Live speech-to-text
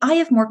I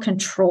have more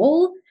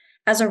control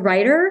as a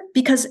writer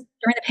because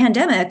during the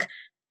pandemic,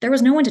 there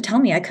was no one to tell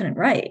me I couldn't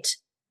write.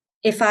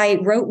 If I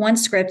wrote one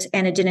script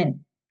and it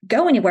didn't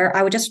go anywhere,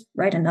 I would just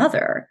write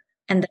another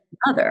and then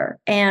another.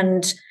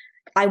 And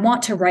I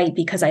want to write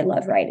because I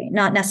love writing,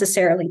 not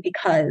necessarily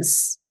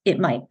because it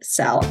might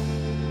sell.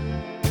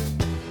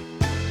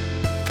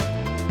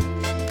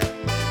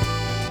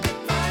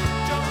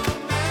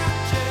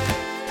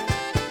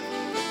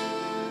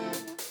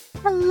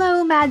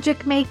 Hello,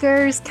 magic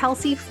makers.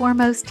 Kelsey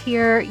Foremost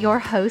here, your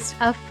host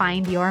of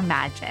Find Your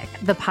Magic,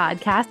 the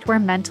podcast where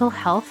mental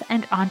health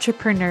and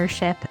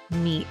entrepreneurship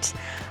meet.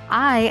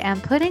 I am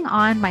putting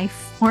on my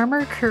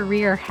former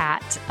career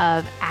hat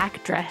of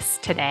actress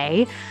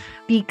today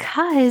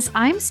because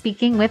I'm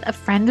speaking with a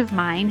friend of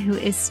mine who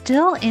is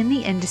still in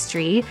the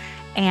industry,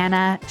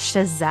 Anna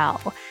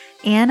Chazelle.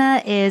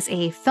 Anna is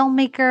a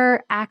filmmaker,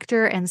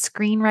 actor, and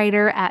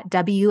screenwriter at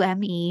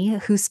WME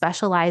who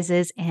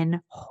specializes in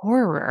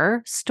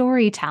horror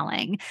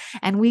storytelling.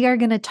 And we are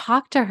going to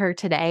talk to her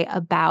today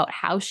about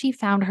how she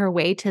found her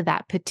way to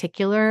that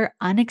particular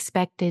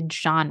unexpected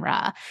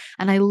genre.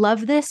 And I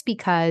love this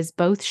because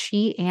both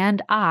she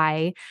and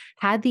I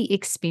had the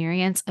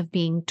experience of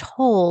being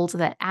told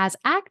that as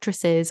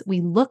actresses,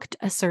 we looked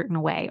a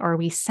certain way or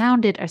we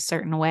sounded a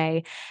certain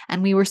way,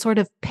 and we were sort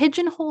of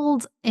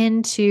pigeonholed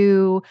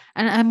into,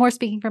 and I'm more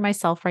speaking for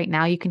myself right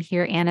now. You can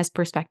hear Anna's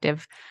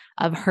perspective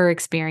of her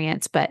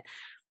experience, but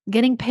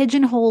getting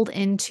pigeonholed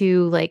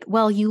into like,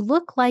 well, you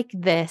look like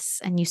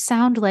this and you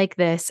sound like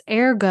this,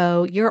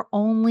 ergo, you're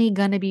only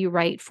going to be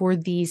right for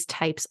these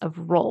types of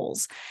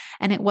roles.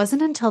 And it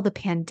wasn't until the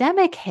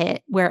pandemic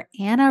hit where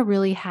Anna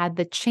really had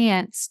the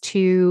chance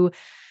to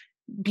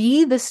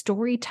be the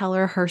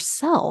storyteller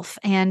herself.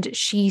 And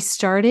she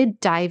started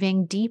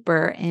diving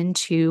deeper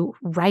into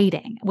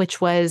writing, which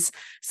was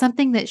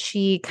something that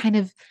she kind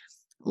of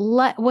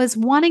was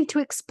wanting to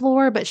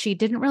explore, but she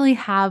didn't really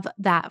have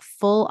that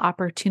full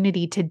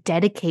opportunity to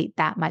dedicate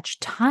that much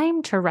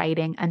time to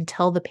writing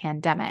until the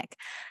pandemic.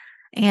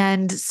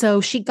 And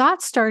so she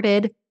got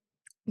started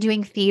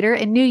doing theater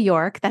in New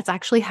York. That's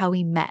actually how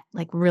we met,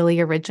 like really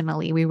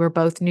originally. We were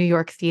both New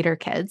York theater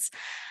kids.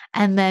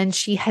 And then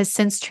she has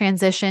since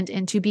transitioned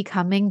into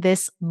becoming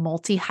this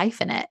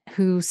multi-hyphenate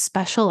who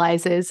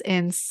specializes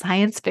in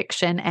science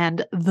fiction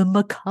and the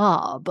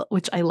macabre,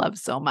 which I love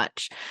so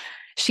much.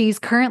 She's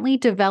currently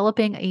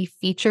developing a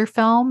feature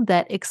film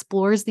that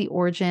explores the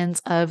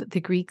origins of the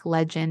Greek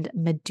legend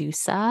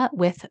Medusa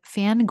with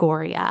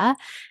Fangoria.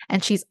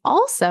 And she's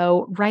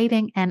also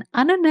writing an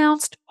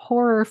unannounced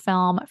horror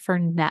film for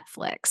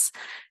Netflix.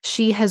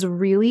 She has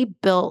really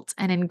built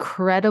an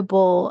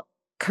incredible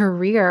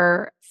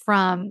career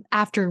from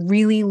after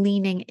really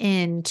leaning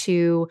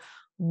into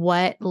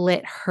what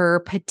lit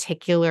her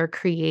particular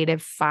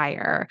creative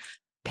fire,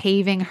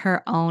 paving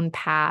her own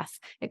path,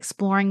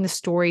 exploring the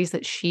stories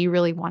that she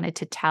really wanted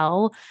to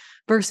tell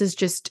versus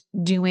just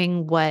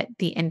doing what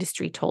the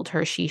industry told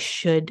her she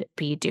should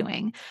be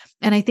doing.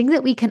 And I think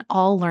that we can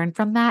all learn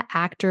from that,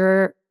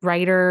 actor,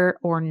 writer,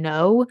 or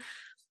no.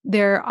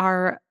 There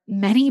are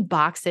many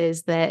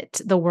boxes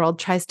that the world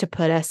tries to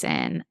put us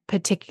in,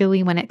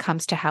 particularly when it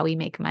comes to how we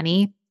make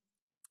money.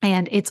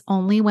 And it's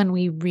only when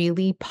we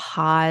really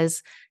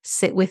pause,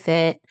 sit with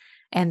it,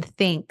 and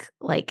think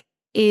like,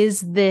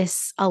 is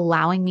this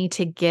allowing me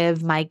to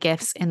give my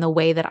gifts in the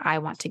way that I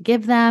want to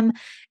give them?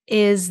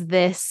 Is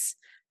this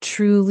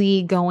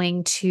truly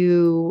going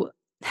to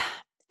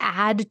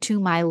add to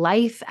my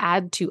life,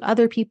 add to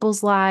other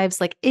people's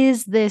lives? Like,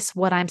 is this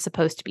what I'm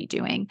supposed to be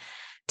doing?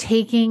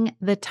 Taking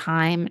the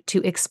time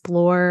to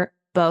explore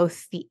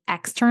both the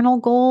external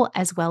goal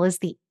as well as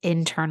the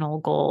internal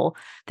goal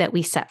that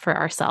we set for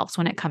ourselves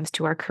when it comes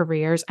to our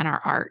careers and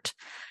our art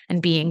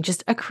and being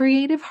just a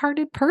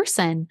creative-hearted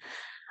person.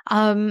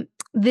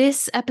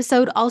 This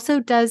episode also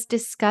does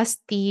discuss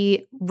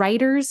the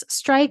writers'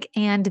 strike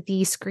and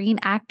the Screen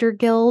Actor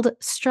Guild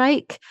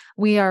strike.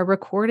 We are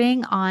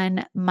recording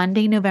on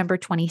Monday, November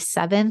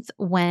 27th,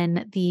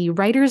 when the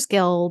Writers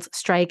Guild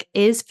strike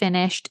is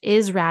finished,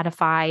 is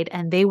ratified,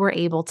 and they were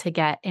able to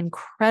get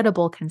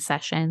incredible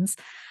concessions.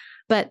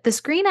 But the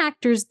Screen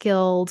Actors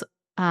Guild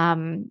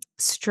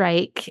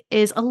strike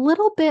is a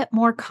little bit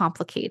more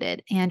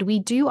complicated, and we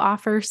do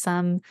offer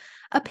some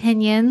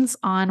opinions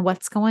on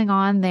what's going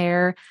on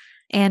there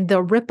and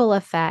the ripple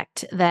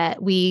effect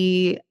that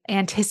we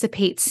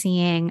anticipate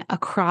seeing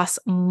across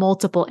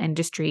multiple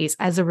industries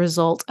as a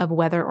result of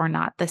whether or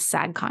not the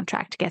SAG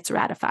contract gets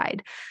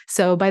ratified.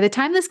 So by the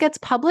time this gets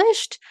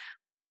published,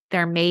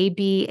 there may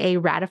be a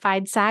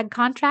ratified SAG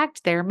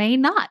contract. There may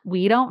not.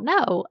 We don't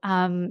know.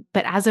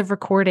 But as of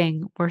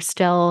recording, we're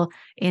still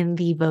in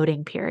the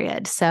voting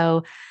period.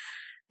 So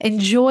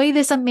enjoy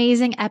this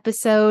amazing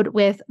episode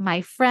with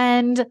my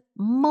friend,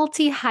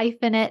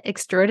 multi-hyphenate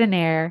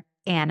extraordinaire,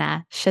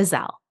 Anna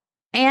Chazelle.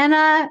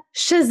 Anna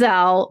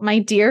Chazelle, my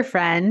dear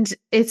friend,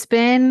 it's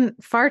been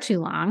far too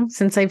long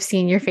since I've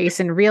seen your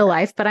face in real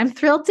life, but I'm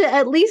thrilled to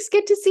at least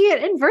get to see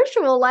it in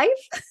virtual life.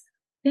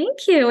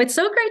 Thank you. It's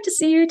so great to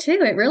see you too.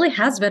 It really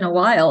has been a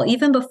while.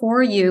 Even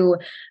before you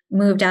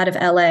moved out of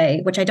LA,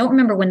 which I don't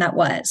remember when that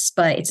was,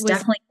 but it's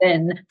definitely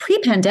been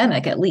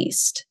pre-pandemic at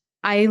least.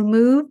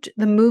 The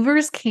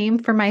movers came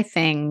for my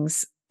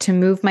things to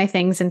move my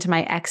things into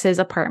my ex's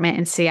apartment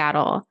in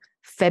Seattle,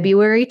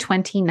 February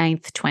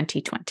 29th,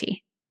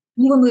 2020.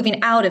 You were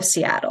moving out of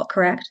Seattle,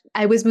 correct?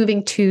 I was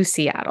moving to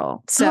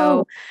Seattle.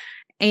 So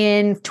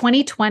in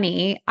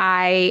 2020,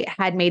 I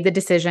had made the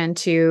decision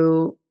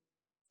to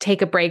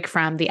take a break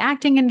from the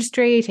acting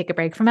industry, take a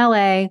break from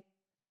LA.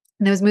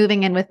 And I was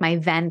moving in with my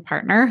then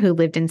partner who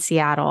lived in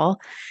Seattle.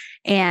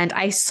 And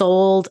I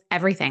sold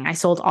everything. I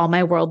sold all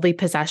my worldly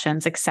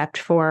possessions except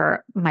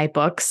for my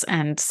books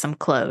and some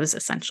clothes,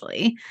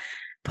 essentially.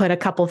 Put a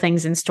couple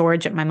things in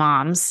storage at my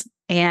mom's.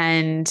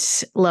 And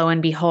lo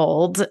and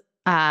behold,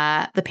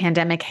 the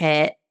pandemic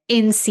hit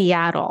in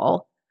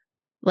Seattle,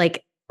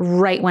 like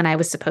right when I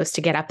was supposed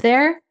to get up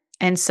there.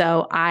 And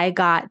so I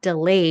got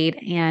delayed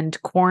and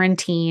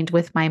quarantined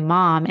with my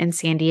mom in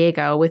San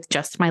Diego with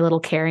just my little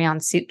carry-on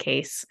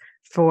suitcase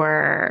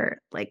for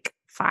like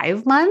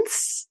 5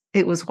 months.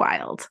 It was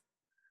wild.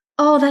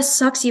 Oh, that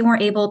sucks. You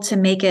weren't able to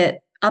make it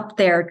up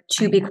there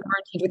to be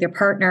quarantined with your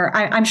partner.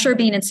 I'm sure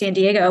being in San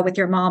Diego with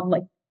your mom,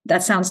 like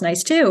that sounds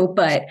nice too,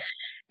 but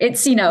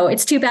it's,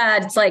 it's too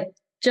bad. It's like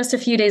just a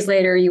few days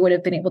later, you would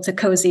have been able to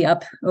cozy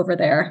up over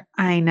there.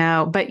 I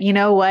know, but you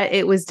know what?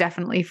 It was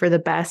definitely for the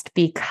best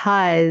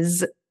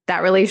because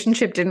that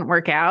relationship didn't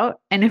work out.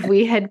 And if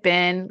we had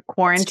been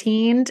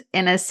quarantined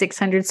in a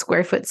 600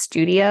 square foot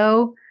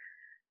studio,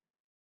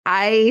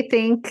 I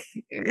think,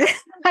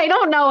 I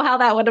don't know how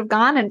that would have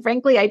gone. And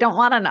frankly, I don't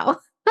want to know.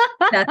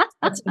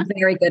 That's a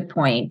very good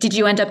point. Did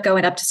you end up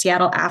going up to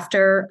Seattle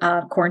after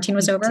quarantine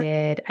was over?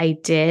 I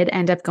did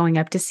end up going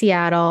up to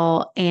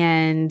Seattle,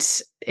 and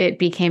it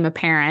became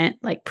apparent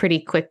like pretty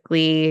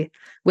quickly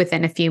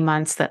within a few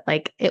months that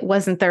like it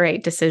wasn't the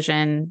right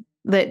decision.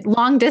 That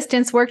long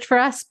distance worked for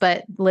us,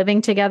 but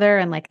living together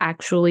and like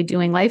actually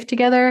doing life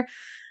together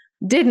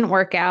didn't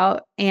work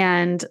out.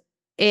 And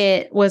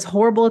it was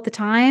horrible at the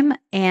time.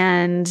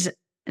 And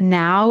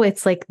now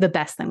it's like the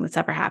best thing that's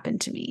ever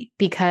happened to me,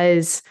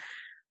 because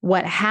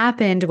what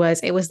happened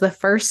was it was the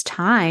first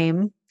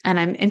time, and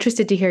I'm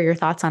interested to hear your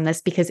thoughts on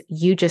this because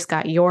you just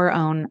got your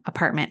own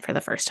apartment for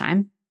the first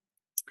time.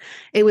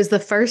 It was the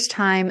first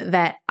time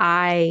that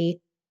I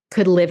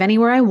could live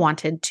anywhere I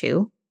wanted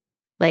to.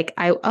 Like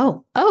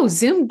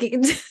Zoom saw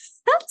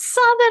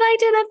that I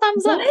did a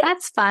thumbs up.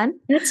 That's fun.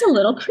 That's a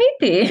little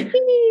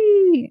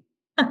creepy.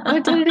 I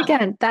did it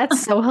again.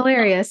 That's so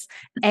hilarious.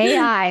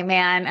 AI,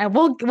 man. And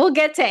we'll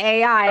get to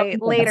AI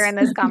later in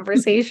this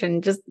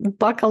conversation. Just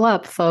buckle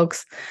up,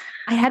 folks.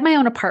 I had my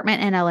own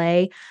apartment in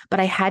LA, but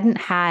I hadn't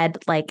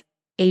had like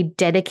a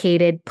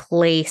dedicated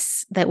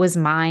place that was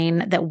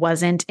mine that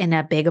wasn't in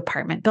a big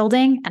apartment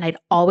building. And I'd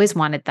always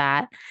wanted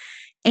that.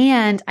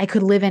 And I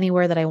could live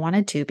anywhere that I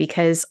wanted to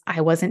because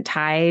I wasn't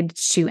tied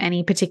to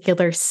any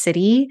particular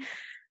city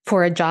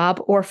for a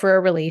job or for a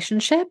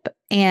relationship.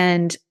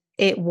 And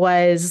it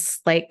was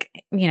like,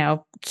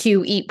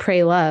 cue, eat,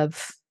 pray,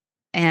 love.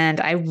 And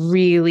I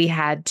really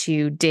had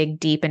to dig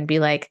deep and be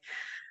like,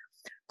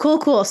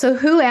 cool. So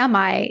who am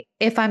I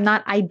if I'm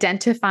not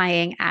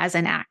identifying as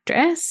an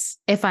actress,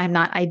 if I'm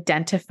not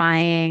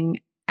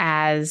identifying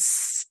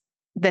as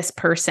this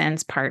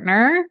person's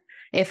partner,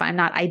 if I'm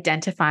not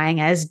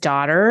identifying as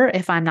daughter,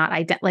 if I'm not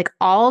like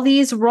all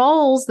these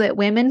roles that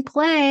women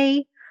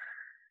play.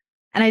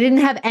 And I didn't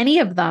have any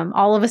of them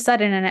all of a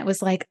sudden. And it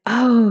was like,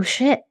 oh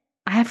shit,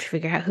 I have to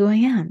figure out who I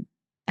am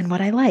and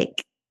what I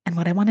like and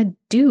what I want to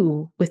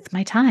do with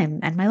my time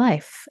and my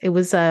life. It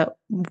was a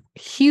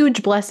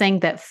huge blessing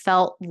that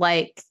felt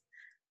like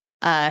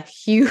a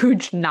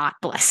huge not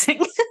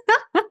blessing.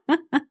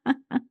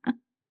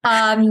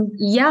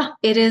 Yeah,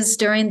 it is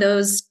during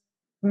those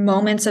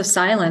moments of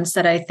silence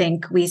that I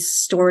think we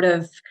sort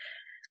of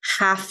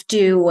have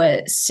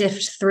to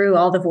sift through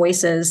all the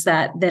voices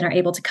that then are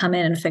able to come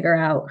in and figure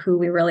out who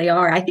we really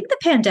are. I think the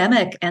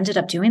pandemic ended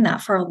up doing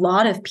that for a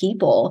lot of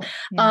people.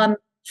 Yeah.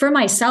 For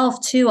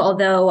myself too,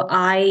 although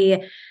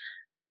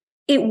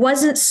it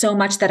wasn't so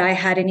much that I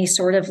had any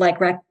sort of like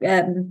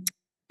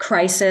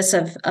crisis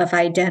of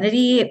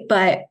identity,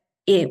 but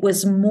it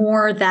was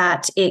more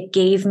that it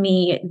gave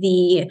me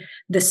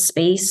the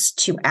space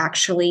to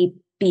actually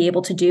be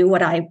able to do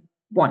what I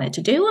wanted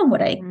to do and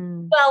what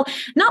well,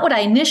 not what I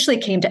initially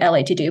came to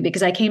LA to do,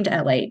 because I came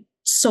to LA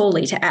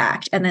solely to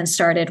act and then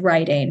started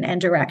writing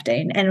and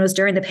directing. And it was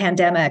during the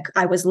pandemic.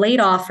 I was laid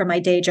off from my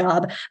day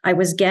job. I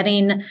was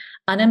getting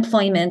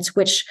unemployment,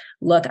 which,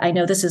 look, I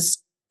know this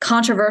is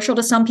controversial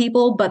to some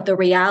people, but the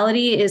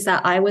reality is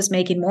that I was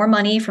making more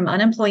money from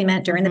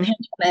unemployment during the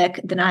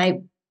pandemic than I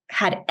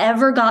had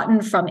ever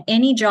gotten from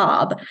any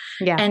job.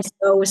 Yeah. And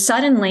so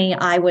suddenly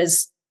I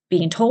was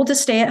being told to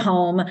stay at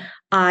home.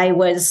 I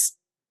was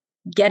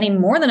getting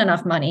more than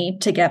enough money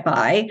to get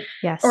by,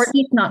 yes, or at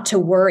least not to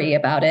worry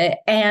about it.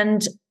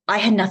 And I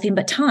had nothing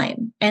but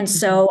time. And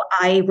so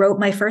I wrote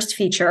my first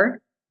feature,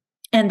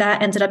 and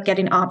that ended up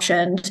getting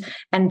optioned.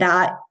 And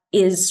that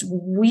is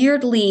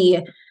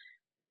weirdly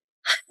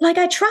Like,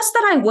 I trust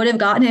that I would have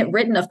gotten it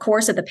written, of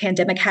course, if the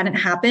pandemic hadn't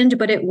happened,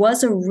 but it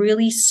was a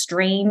really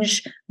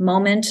strange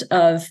moment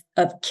of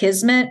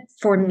kismet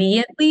for me,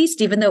 at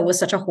least, even though it was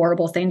such a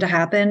horrible thing to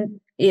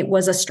happen. It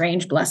was a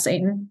strange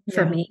blessing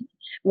for me,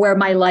 where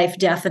my life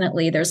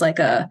definitely, there was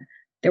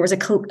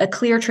a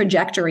clear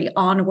trajectory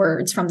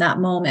onwards from that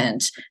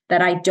moment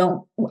that I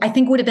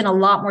think would have been a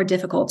lot more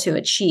difficult to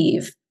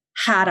achieve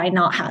had I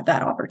not had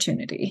that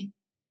opportunity.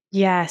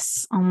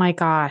 Yes. Oh my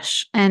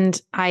gosh.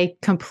 And I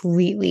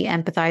completely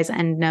empathize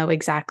and know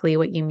exactly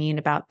what you mean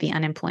about the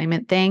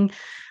unemployment thing.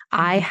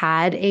 I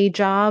had a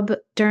job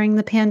during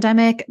the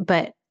pandemic,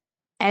 but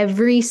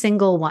every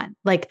single one,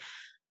 like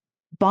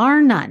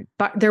bar none,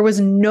 but there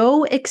was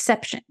no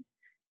exception.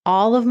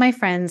 All of my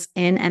friends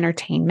in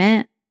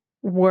entertainment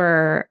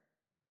were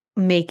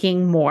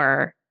making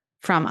more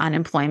from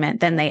unemployment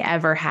than they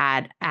ever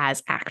had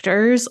as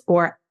actors,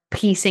 or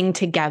piecing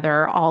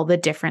together all the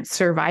different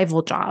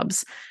survival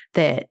jobs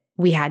that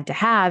we had to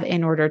have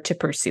in order to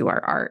pursue our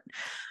art.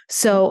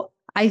 So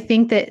I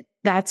think that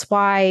that's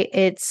why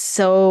it's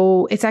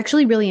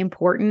actually really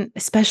important,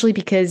 especially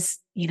because,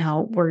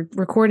 we're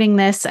recording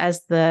this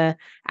as the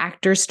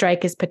actors'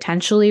 strike is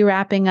potentially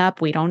wrapping up.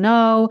 We don't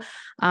know.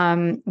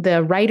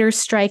 The writers'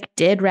 strike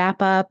did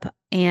wrap up,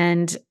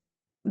 and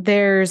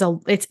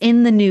it's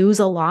in the news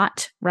a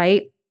lot,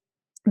 right?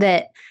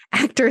 That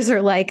actors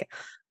are like,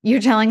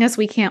 you're telling us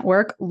we can't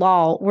work?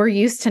 Lol, we're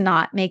used to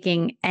not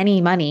making any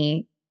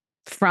money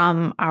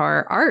from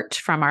our art,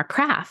 from our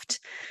craft.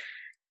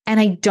 And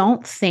I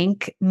don't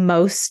think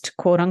most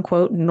quote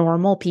unquote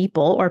normal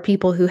people, or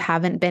people who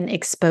haven't been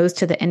exposed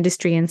to the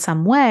industry in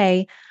some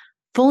way,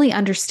 fully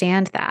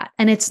understand that.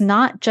 And it's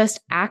not just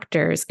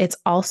actors, it's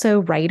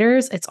also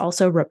writers, it's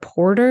also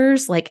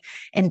reporters, like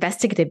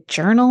investigative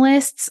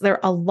journalists. There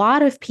are a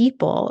lot of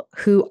people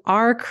who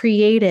are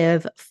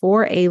creative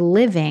for a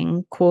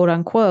living, quote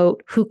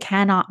unquote, who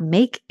cannot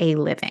make a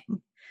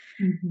living.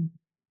 Mm-hmm.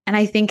 And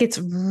I think it's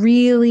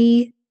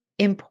really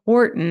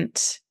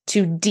important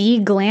to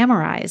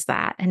de-glamorize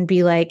that and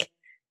be like,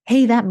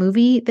 hey, that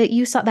movie that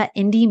you saw, that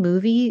indie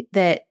movie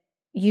that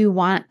you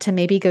want to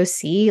maybe go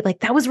see, like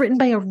that was written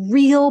by a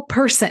real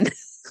person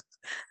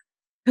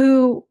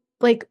who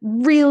like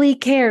really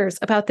cares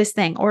about this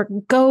thing, or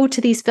go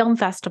to these film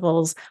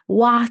festivals,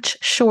 watch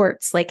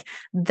shorts. Like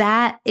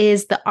that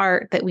is the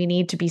art that we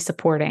need to be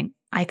supporting.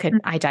 I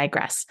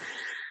digress.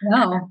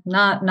 No,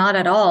 not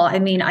at all. I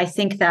mean, I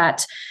think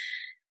that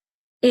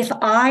if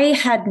I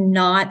had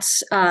not,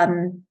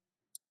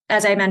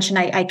 as I mentioned,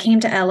 I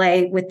came to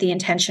LA with the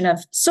intention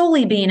of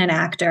solely being an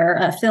actor.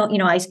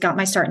 I got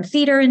my start in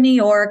theater in New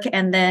York,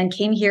 and then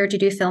came here to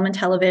do film and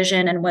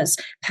television, and was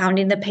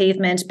pounding the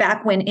pavement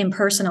back when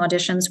in-person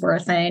auditions were a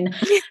thing.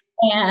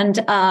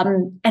 And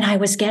I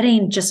was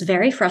getting just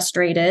very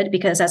frustrated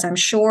because, as I'm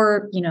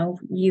sure,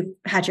 you've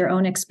had your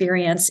own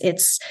experience,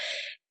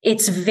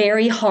 it's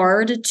very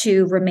hard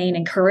to remain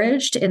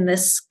encouraged in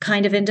this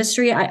kind of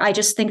industry. I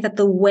just think that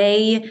the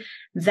way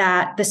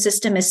that the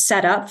system is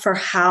set up for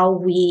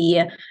how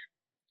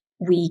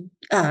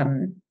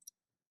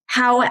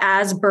how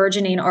as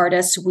burgeoning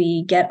artists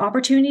we get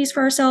opportunities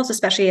for ourselves,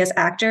 especially as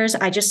actors,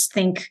 I just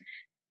think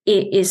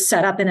it is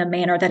set up in a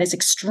manner that is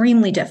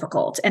extremely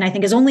difficult, and I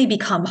think has only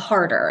become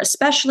harder,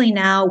 especially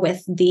now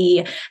with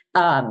the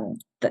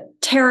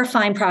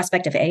terrifying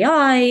prospect of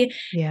AI,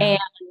 and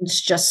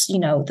just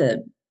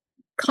the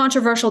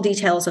controversial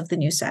details of the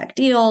new SAG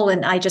deal.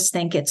 And I just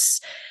think it's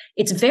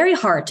very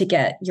hard to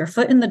get your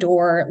foot in the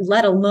door,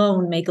 let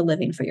alone make a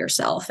living for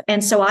yourself.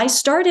 And so I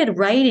started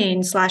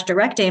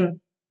writing/directing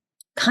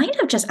kind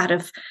of just out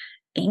of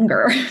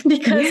anger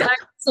because I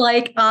was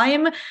like,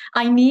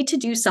 I need to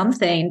do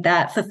something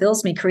that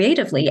fulfills me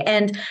creatively.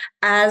 And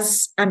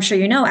as I'm sure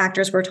you know,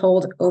 actors were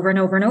told over and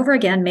over and over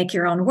again, make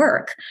your own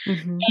work.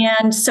 Mm-hmm.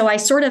 And so I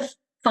sort of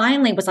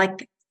finally was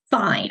like,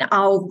 fine,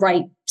 I'll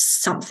write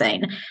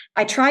something.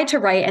 I tried to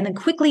write, and then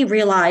quickly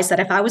realized that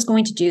if I was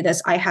going to do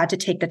this, I had to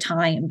take the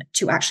time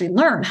to actually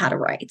learn how to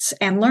write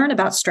and learn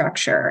about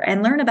structure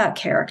and learn about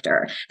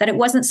character, that it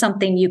wasn't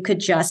something you could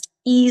just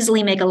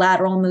easily make a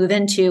lateral move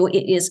into.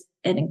 It is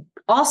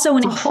also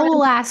a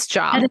whole ass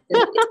job.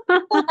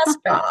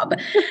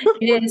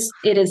 It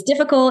is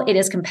difficult. It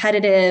is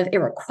competitive. It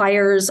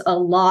requires a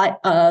lot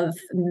of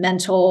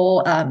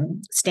mental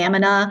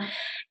stamina.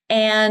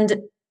 And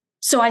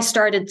so I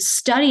started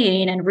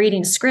studying and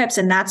reading scripts,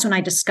 and that's when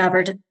I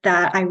discovered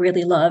that I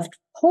really loved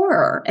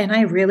horror, and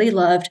I really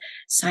loved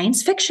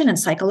science fiction and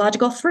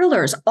psychological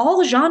thrillers,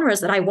 all genres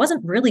that I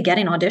wasn't really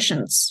getting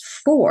auditions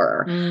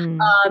for.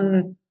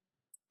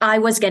 I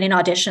was getting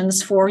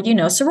auditions for,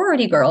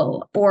 Sorority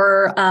Girl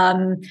or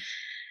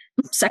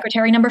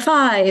Secretary Number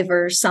 5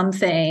 or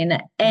something,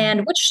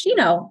 and which,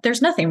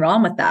 there's nothing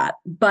wrong with that.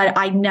 But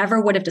I never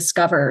would have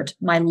discovered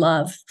my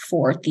love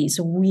for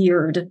these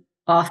weird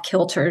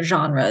off-kilter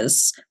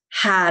genres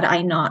had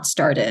I not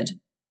started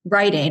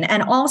writing.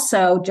 And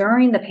also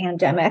during the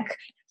pandemic,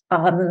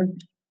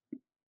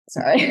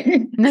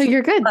 sorry. No,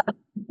 you're good.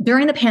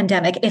 During the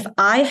pandemic, if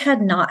I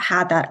had not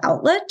had that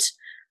outlet,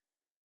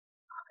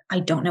 I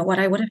don't know what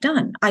I would have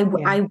done. I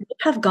Yeah. would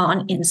have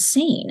gone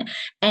insane.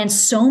 And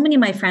so many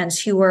of my friends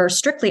who were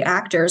strictly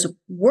actors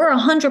were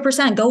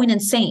 100% going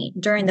insane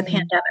during the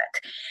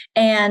pandemic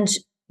and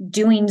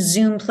doing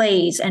Zoom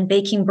plays and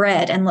baking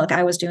bread. And look,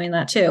 I was doing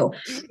that too.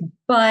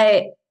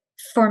 But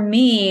for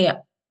me,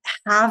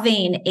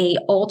 having a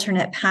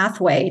alternate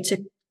pathway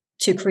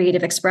to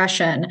creative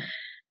expression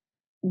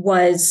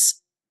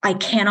was, I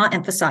cannot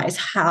emphasize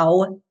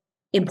how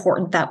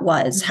important that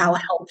was, how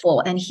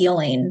helpful and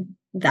healing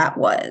that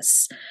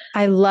was.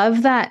 I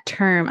love that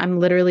term. I'm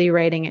literally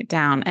writing it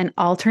down. An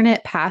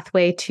alternate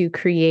pathway to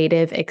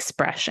creative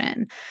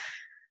expression.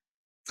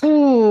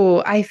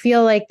 Oh, I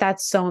feel like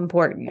that's so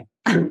important.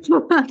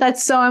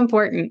 That's so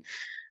important.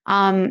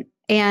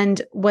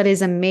 And what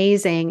is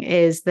amazing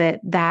is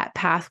that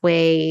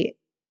pathway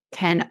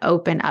can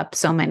open up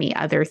so many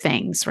other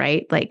things,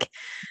 right? Like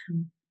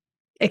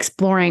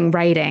exploring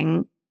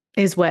writing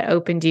is what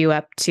opened you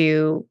up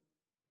to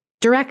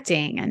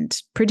directing and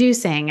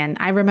producing. And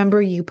I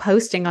remember you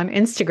posting on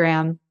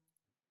Instagram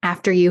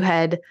after you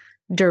had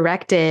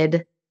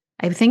directed,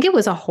 I think it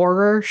was a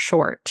horror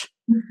short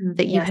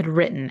that you had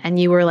written. And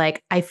you were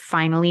like, I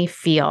finally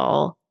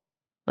feel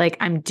like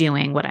I'm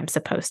doing what I'm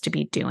supposed to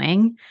be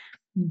doing.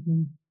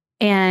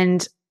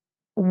 And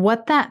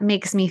what that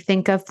makes me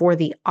think of for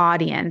the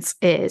audience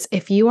is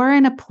if you are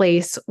in a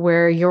place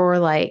where you're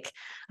like,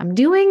 I'm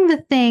doing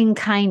the thing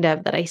kind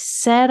of that I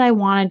said I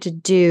wanted to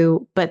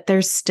do, but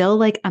there's still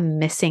like a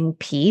missing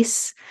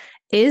piece.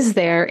 Is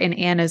there, in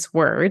Anna's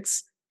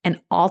words,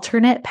 an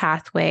alternate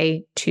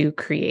pathway to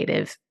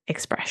creative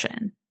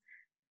expression?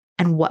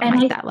 And what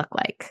might that look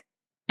like?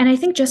 And I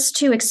think just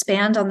to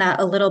expand on that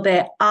a little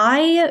bit,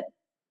 I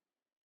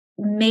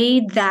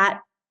made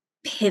that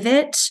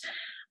pivot.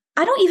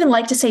 I don't even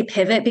like to say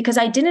pivot because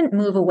I didn't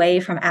move away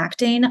from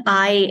acting.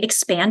 I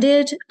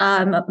expanded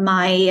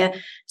my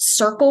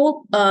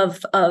circle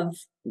of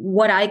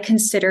what I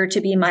consider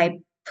to be my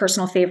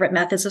personal favorite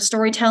methods of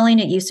storytelling.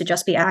 It used to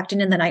just be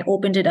acting, and then I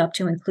opened it up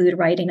to include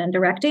writing and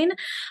directing.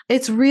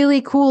 It's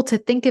really cool to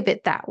think of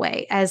it that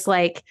way, as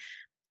like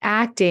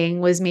acting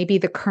was maybe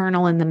the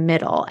kernel in the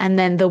middle. And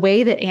then the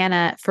way that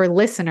Anna, for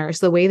listeners,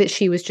 the way that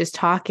she was just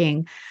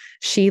talking,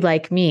 she,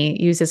 like me,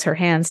 uses her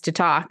hands to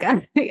talk.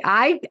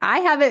 I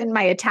have it in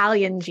my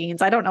Italian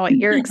genes. I don't know what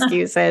your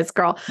excuse is,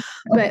 girl,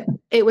 but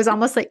it was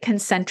almost like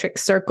concentric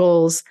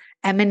circles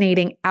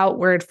emanating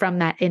outward from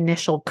that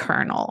initial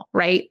kernel,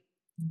 right?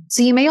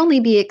 So you may only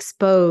be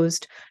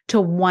exposed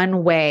to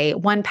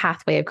one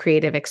pathway of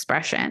creative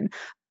expression,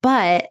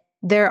 but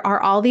there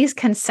are all these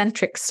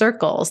concentric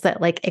circles that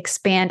like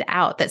expand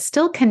out that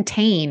still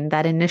contain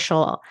that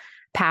initial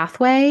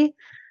pathway,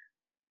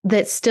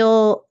 that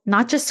still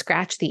not just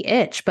scratch the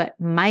itch, but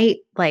might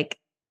like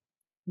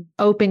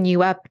open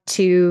you up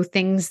to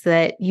things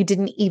that you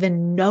didn't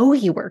even know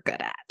you were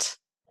good at.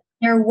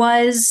 There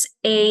was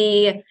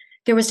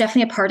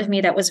definitely a part of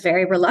me that was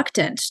very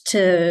reluctant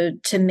to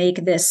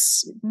make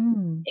this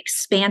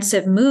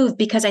expansive move,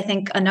 because I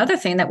think another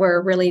thing that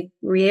we're really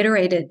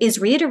reiterated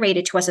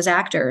to us as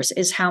actors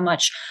is how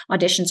much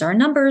auditions are a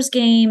numbers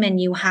game,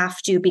 and you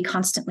have to be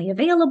constantly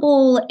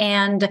available.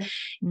 And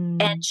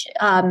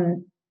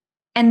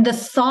the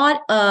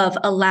thought of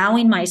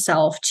allowing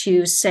myself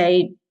to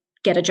say,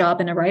 get a job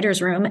in a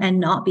writer's room and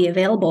not be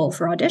available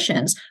for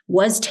auditions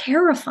was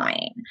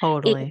terrifying.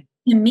 Totally.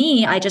 To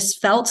me, I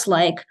just felt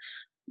like,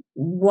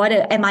 what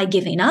am I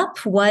giving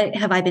up? What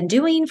have I been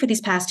doing for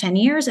these past 10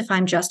 years if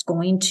I'm just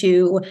going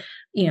to,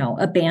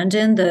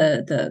 abandon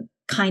the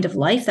kind of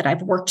life that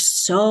I've worked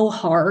so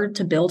hard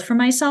to build for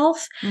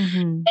myself?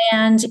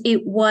 And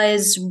it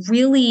was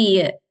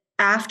really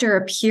after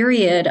a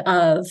period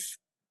of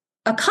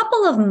a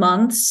couple of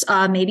months,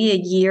 maybe a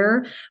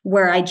year,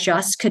 where I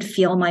just could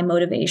feel my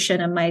motivation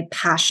and my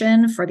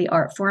passion for the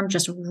art form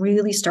just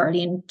really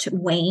starting to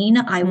wane.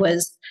 I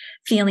was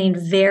feeling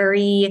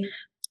very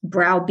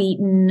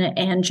browbeaten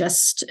and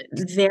just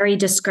very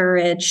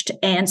discouraged.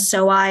 And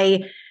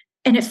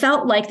it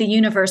felt like the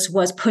universe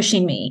was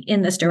pushing me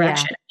in this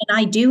direction. Yeah. And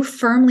I do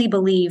firmly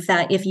believe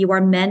that if you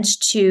are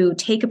meant to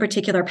take a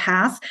particular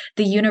path,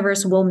 the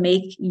universe will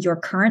make your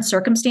current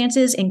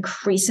circumstances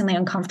increasingly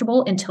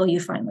uncomfortable until you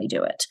finally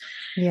do it.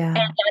 Yeah.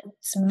 And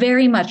it's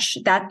very much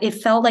that it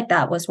felt like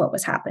that was what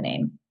was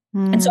happening.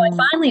 And so I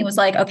finally was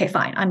like, okay,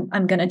 fine,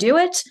 I'm going to do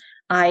it.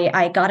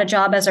 I got a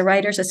job as a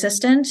writer's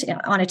assistant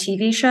on a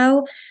TV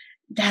show,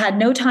 had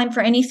no time for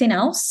anything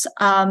else.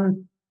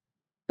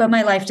 But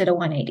my life did a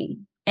 180.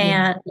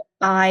 And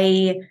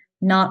I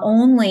not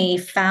only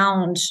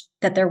found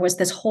that there was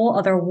this whole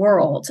other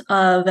world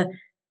of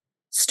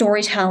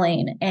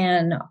storytelling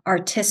and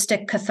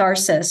artistic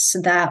catharsis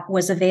that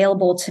was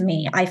available to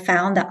me, I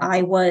found that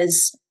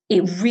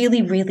it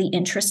really, really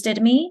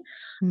interested me.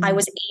 I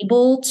was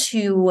able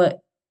to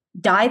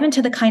dive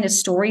into the kind of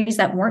stories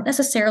that weren't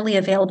necessarily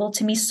available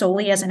to me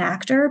solely as an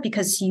actor,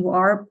 because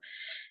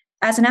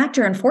as an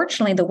actor,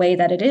 unfortunately, the way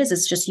that it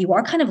is just you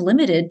are kind of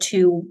limited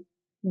to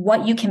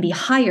what you can be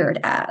hired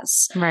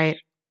as. Right.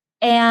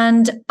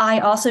 And I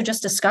also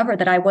just discovered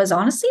that I was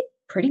honestly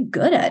pretty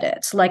good at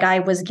it. Like I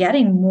was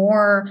getting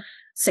more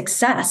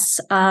success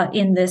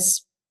in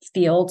this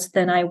field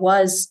than I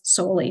was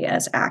solely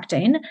as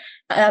acting,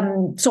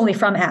 solely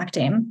from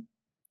acting.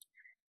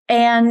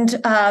 And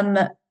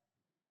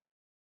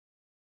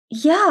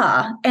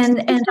yeah,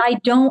 and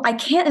I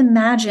can't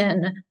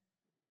imagine,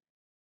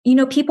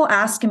 people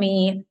ask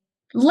me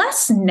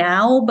less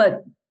now,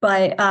 but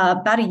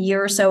about a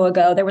year or so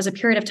ago, there was a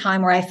period of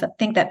time where I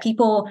think that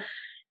people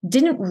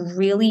didn't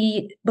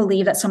really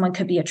believe that someone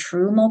could be a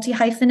true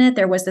multi-hyphenate.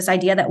 There was this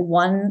idea that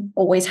one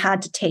always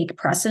had to take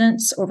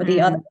precedence over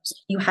the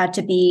others. You had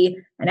to be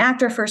an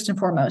actor first and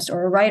foremost,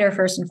 or a writer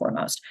first and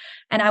foremost.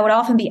 And I would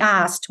often be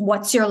asked,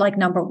 what's your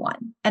number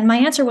one? And my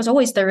answer was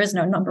always, there is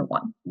no number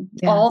one.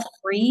 Yeah. All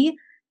three,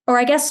 or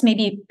I guess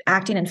maybe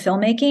acting and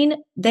filmmaking,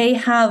 they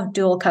have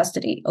dual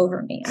custody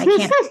over me. I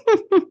can't.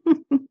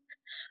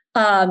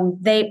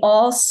 They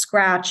all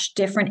scratch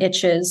different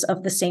itches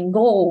of the same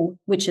goal,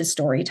 which is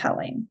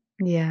storytelling.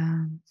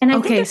 Yeah.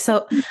 And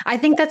so I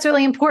think that's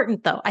really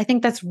important, though. I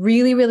think that's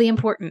really, really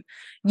important.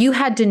 You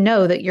had to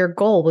know that your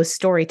goal was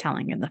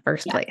storytelling in the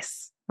first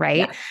place, right?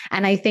 Yeah.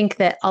 And I think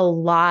that a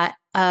lot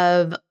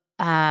of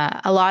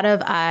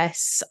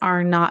us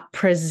are not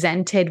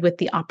presented with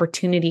the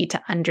opportunity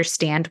to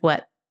understand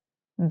what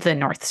the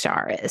North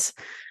Star is.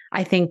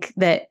 I think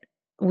that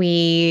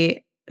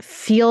we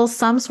feel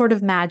some sort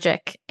of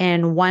magic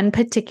in one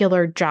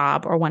particular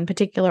job or one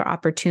particular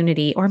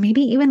opportunity, or maybe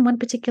even one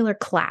particular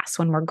class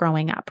when we're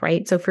growing up,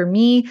 right? So for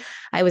me,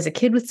 I was a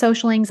kid with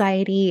social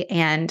anxiety.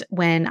 And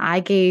when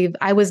I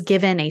was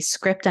given a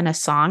script and a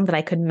song that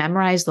I could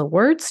memorize the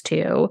words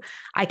to,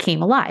 I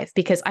came alive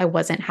because I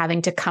wasn't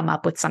having to come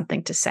up with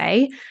something to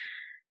say.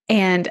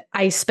 And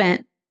I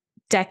spent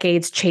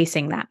decades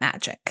chasing that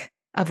magic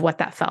of what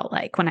that felt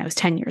like when I was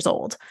 10 years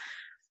old.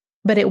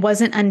 But it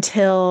wasn't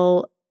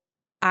until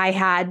I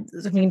had,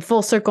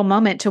 full circle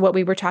moment to what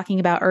we were talking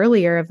about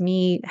earlier of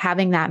me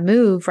having that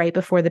move right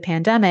before the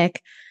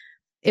pandemic.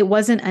 It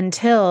wasn't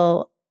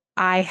until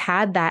I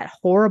had that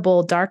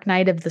horrible dark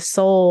night of the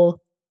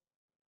soul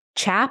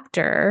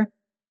chapter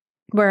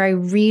where I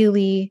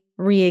really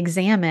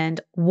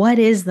re-examined, what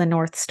is the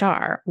North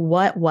Star?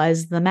 What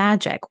was the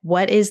magic?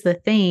 What is the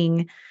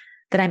thing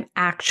that I'm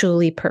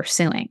actually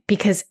pursuing?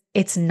 Because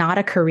it's not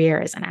a career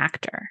as an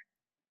actor.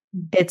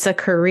 It's a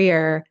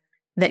career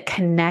that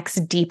connects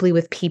deeply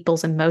with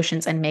people's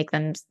emotions and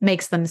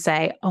makes them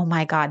say, oh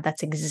my God,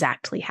 that's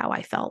exactly how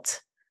I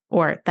felt,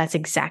 or that's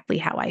exactly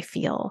how I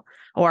feel,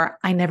 or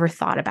I never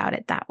thought about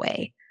it that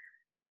way.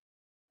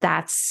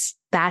 That's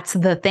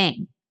the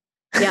thing.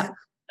 Yeah.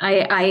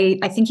 I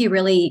think you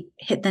really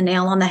hit the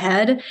nail on the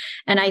head.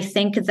 And I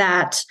think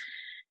that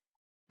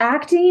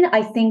acting,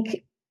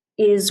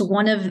 is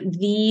one of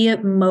the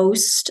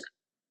most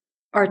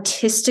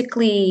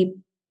artistically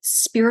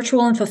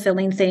spiritual and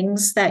fulfilling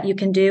things that you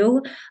can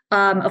do.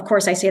 Of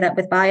course, I say that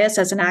with bias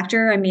as an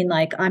actor. I'm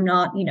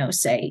not,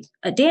 say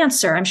a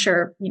dancer. I'm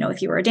sure,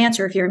 if you were a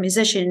dancer, if you're a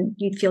musician,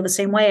 you'd feel the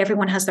same way.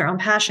 Everyone has their own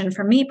passion.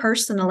 For me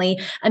personally,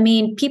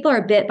 people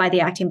are bit by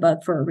the acting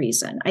bug for a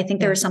reason. I think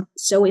there is something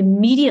so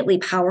immediately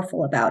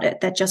powerful about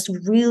it that just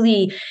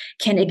really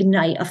can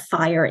ignite a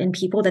fire in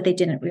people that they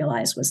didn't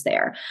realize was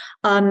there.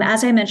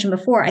 As I mentioned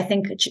before, I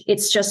think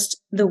it's just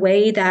the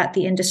way that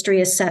the industry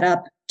is set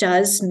up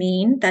does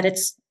mean that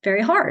it's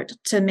very hard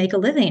to make a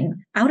living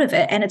out of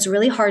it. And it's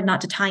really hard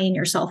not to tie in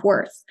your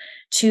self-worth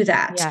to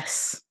that.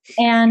 Yes.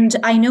 And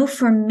I know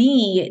for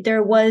me,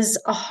 there was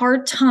a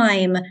hard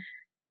time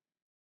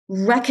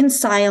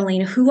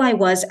reconciling who I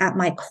was at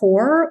my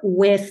core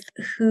with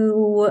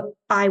who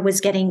I was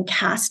getting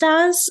cast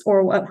as,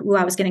 or who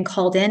I was getting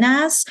called in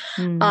as.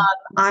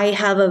 I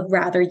have a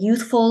rather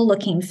youthful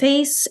looking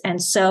face.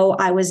 And so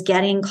I was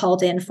getting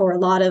called in for a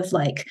lot of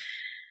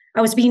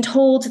I was being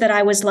told that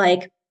I was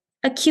like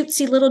a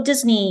cutesy little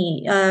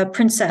Disney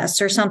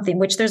princess or something,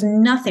 which there's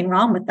nothing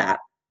wrong with that.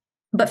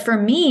 But for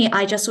me,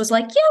 I just was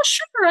like, yeah,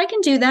 sure, I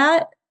can do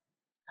that.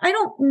 I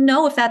don't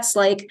know if that's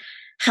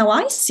how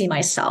I see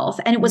myself.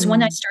 And it was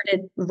when I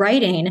started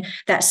writing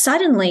that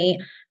suddenly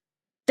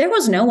there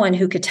was no one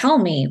who could tell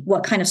me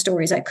what kind of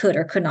stories I could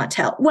or could not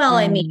tell. Well,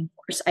 of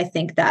course, I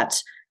think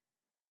that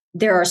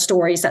there are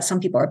stories that some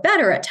people are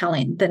better at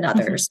telling than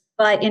others.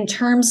 But in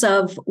terms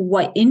of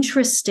what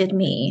interested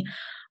me,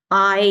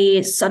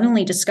 I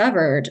suddenly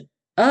discovered,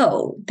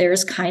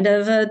 there's kind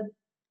of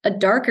a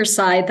darker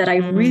side that I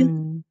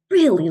really,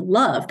 really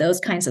love, those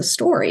kinds of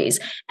stories.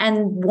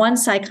 And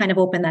once I kind of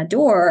opened that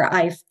door,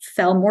 I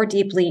fell more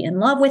deeply in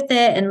love with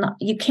it. And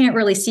you can't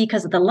really see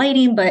because of the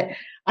lighting, but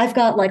I've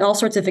got all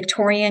sorts of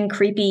Victorian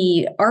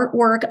creepy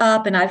artwork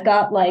up, and I've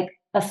got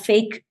a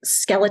fake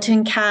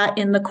skeleton cat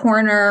in the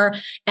corner.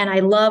 And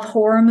I love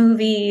horror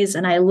movies,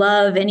 and I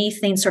love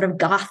anything sort of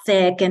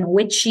gothic and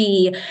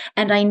witchy.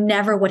 And I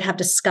never would have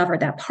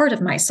discovered that part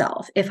of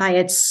myself if I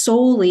had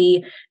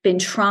solely been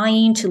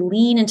trying to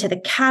lean into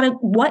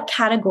what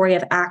category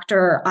of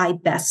actor I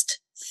best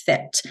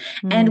fit.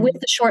 And with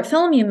the short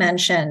film you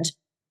mentioned,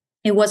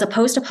 it was a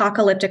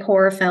post-apocalyptic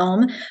horror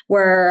film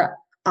where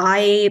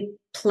I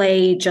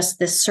play just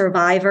this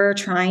survivor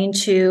trying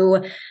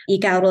to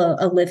eke out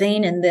a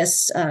living in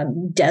this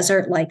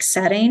desert-like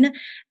setting.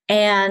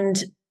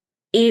 And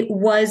it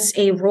was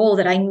a role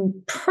that I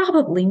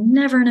probably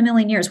never in a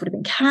million years would have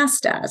been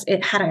cast as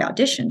it had I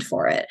auditioned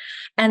for it.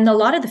 And a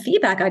lot of the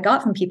feedback I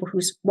got from people who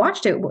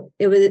watched it,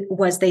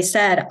 was they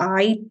said,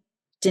 I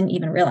didn't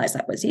even realize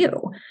that was you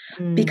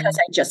because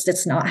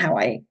it's not how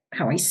I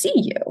see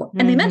you.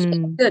 And they mentioned it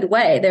in a good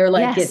way. They were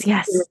like,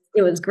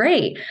 it was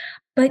great.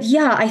 But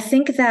yeah, I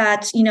think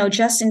that,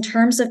 just in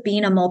terms of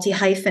being a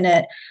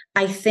multi-hyphenate,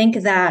 I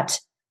think that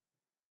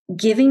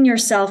giving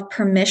yourself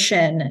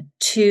permission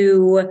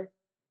to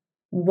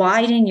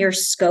widen your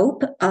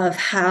scope of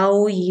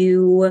how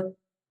you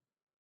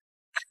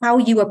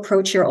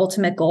approach your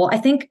ultimate goal. I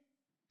think,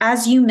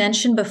 as you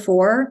mentioned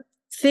before,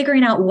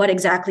 figuring out what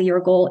exactly your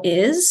goal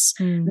is,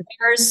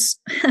 there's,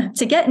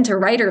 to get into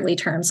writerly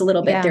terms a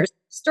little bit, there's the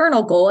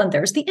external goal and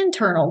there's the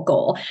internal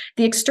goal.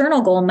 The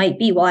external goal might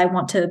be, well, I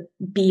want to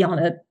be on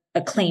a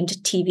acclaimed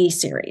TV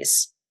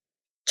series.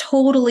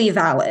 Totally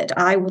valid.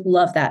 I would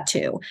love that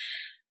too.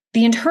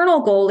 The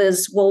internal goal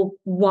is, well,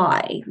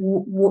 why?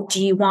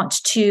 Do you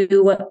want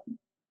to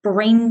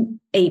bring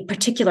a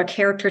particular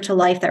character to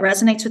life that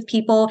resonates with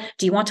people?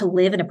 Do you want to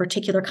live in a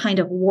particular kind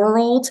of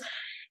world?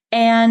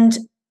 And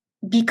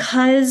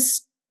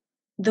because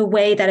the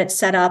way that it's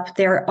set up,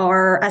 there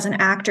are, as an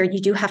actor,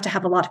 you do have to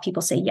have a lot of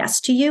people say yes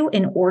to you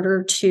in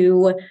order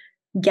to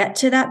get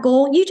to that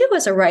goal. You do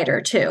as a writer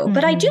too.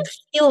 But I do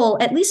feel,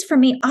 at least for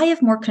me, I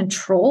have more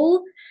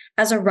control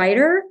as a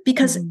writer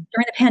because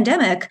during the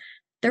pandemic,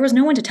 there was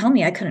no one to tell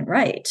me I couldn't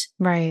write.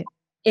 Right.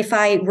 If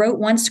I wrote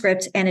one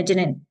script and it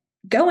didn't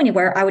go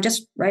anywhere, I would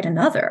just write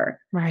another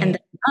and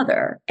then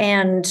another.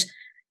 And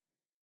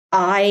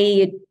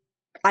I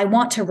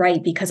want to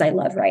write because I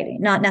love writing,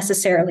 not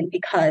necessarily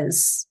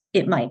because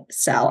it might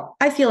sell.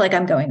 I feel like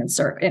I'm going in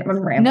circles. I'm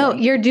rambling. No,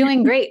 you're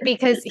doing great,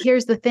 because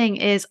here's the thing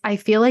is, I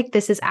feel like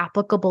this is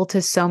applicable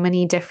to so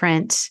many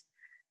different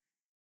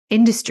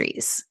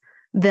industries.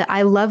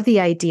 I love the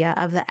idea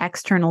of the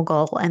external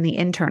goal and the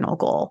internal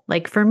goal.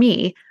 Like for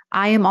me,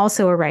 I am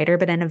also a writer,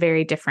 but in a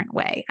very different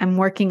way. I'm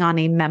working on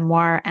a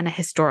memoir and a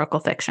historical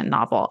fiction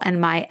novel,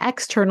 and my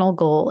external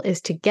goal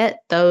is to get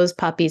those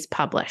puppies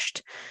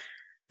published.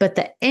 But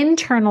the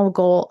internal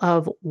goal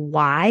of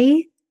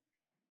why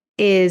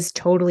is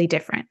totally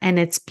different. And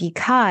it's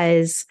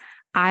because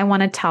I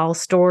want to tell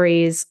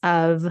stories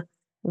of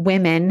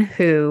women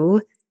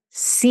who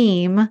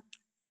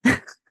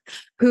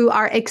who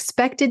are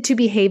expected to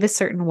behave a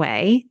certain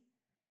way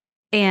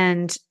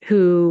and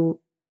who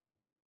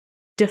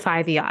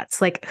defy the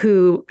odds, like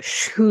who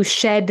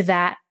shed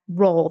that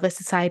role the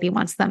society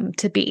wants them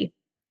to be.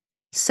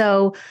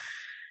 So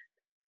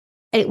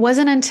it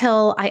wasn't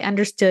until I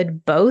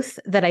understood both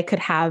that I could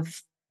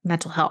have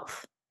mental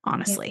health,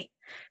 honestly,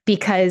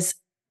 because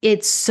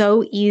it's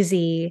so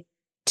easy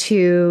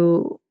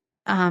to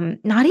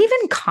not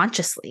even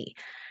consciously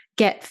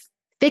get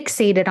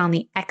fixated on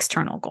the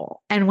external goal.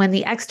 And when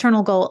the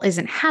external goal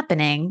isn't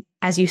happening,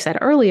 as you said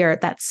earlier,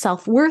 that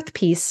self-worth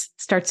piece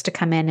starts to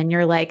come in and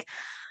you're like,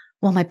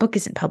 well, my book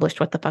isn't published.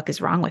 What the fuck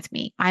is wrong with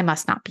me? I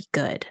must not be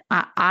good.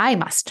 I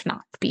must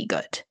not be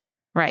good.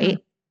 Right.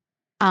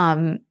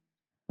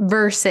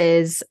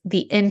 Versus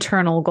the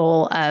internal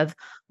goal of,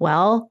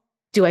 well,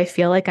 do I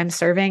feel like I'm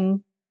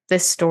serving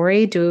this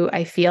story? Do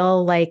I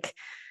feel like,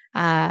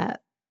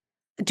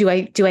 do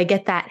I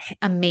get that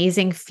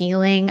amazing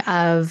feeling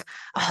of,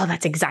 oh,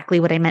 that's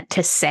exactly what I meant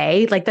to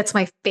say? Like, that's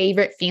my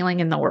favorite feeling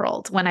in the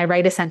world. When I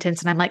write a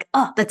sentence and I'm like,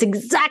 oh, that's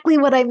exactly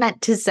what I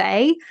meant to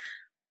say.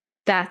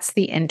 That's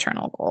the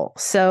internal goal.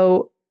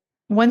 So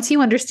once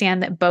you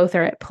understand that both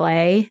are at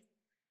play,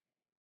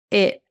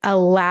 it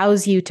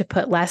allows you to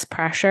put less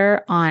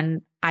pressure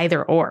on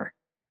either or,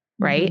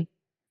 right?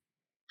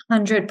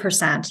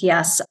 100%.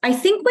 Yes. I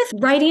think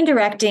with writing,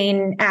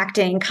 directing,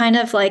 acting, kind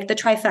of like the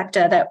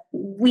trifecta that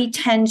we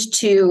tend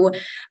to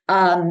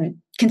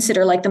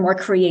consider like the more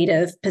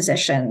creative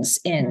positions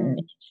in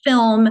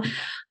film,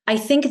 I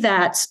think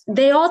that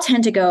they all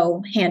tend to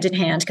go hand in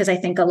hand, because I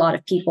think a lot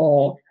of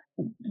people,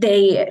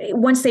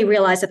 once they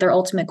realize that their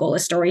ultimate goal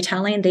is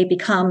storytelling, it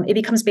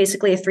becomes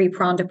basically a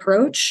three-pronged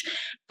approach.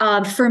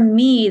 For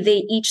me,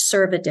 they each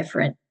serve a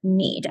different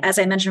need. As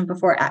I mentioned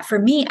before, for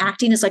me,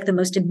 acting is like the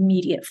most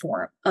immediate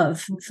form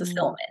of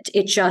fulfillment.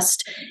 It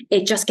just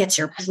gets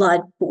your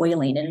blood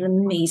boiling in an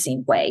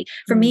amazing way.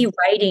 For me,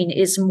 writing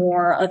is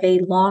more of a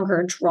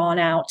longer, drawn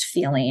out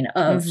feeling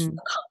of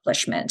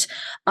accomplishment.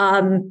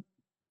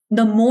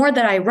 The more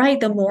that I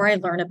write, the more I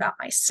learn about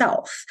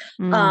myself.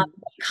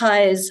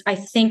 Because I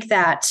think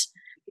that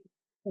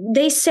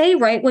they say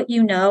write what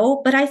you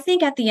know, but I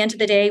think at the end of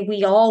the day,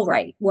 we all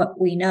write what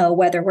we know,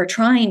 whether we're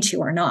trying to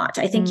or not.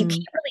 I think you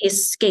can't really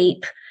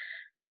escape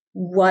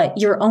what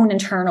your own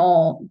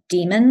internal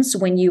demons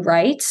when you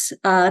write,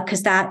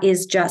 because that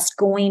is just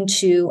going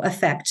to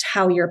affect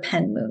how your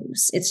pen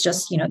moves. It's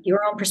just,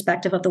 your own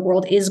perspective of the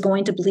world is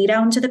going to bleed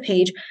out into the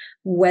page,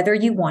 whether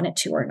you want it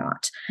to or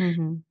not.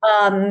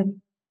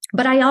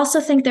 But I also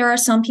think there are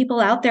some people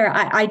out there,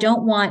 I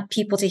don't want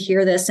people to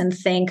hear this and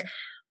think,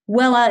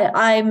 well,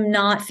 I'm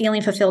not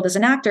feeling fulfilled as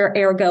an actor,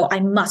 ergo, I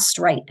must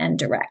write and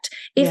direct.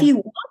 If you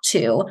want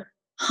to,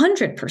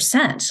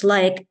 100%,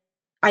 like,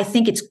 I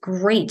think it's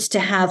great to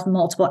have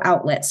multiple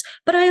outlets,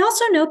 but I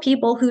also know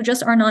people who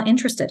just are not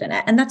interested in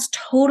it. And that's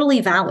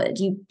totally valid.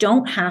 You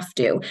don't have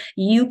to.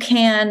 You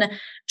can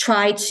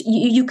try to,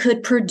 you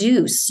could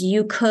produce,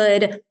 you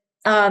could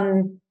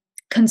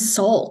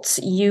consult,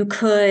 you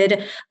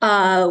could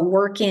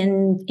work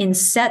in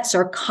sets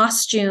or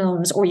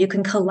costumes, or you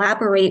can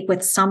collaborate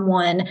with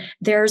someone.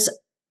 There's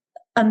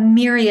a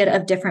myriad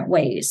of different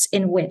ways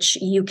in which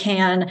you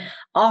can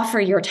offer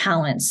your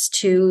talents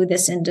to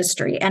this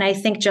industry. And I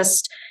think,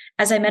 just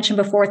as I mentioned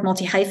before with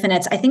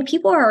multi-hyphenates, I think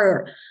people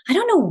are, I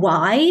don't know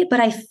why, but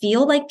I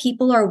feel like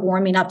people are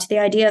warming up to the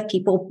idea of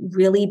people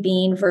really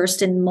being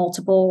versed in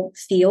multiple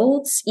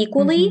fields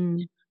equally.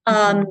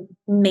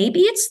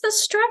 Maybe it's the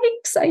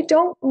strikes. I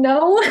don't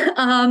know.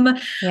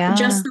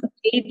 Just the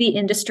way the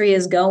industry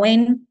is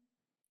going.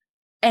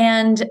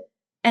 And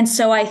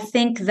so I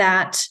think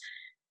that,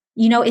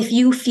 if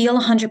you feel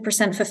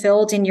 100%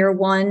 fulfilled in your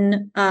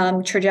one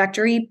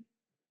trajectory,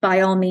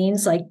 by all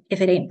means, like,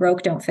 if it ain't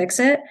broke, don't fix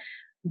it.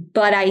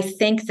 But I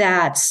think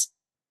that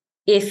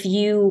if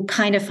you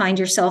kind of find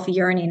yourself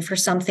yearning for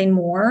something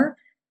more,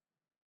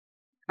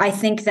 I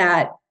think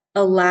that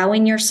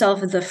allowing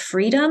yourself the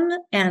freedom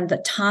and the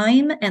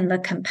time and the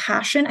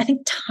compassion, I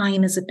think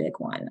time is a big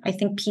one. I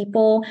think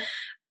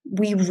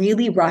we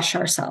really rush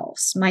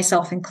ourselves,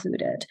 myself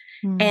included.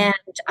 And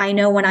I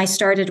know when I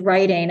started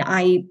writing,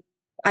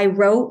 I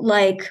wrote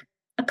like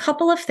a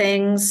couple of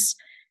things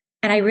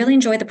and I really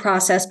enjoyed the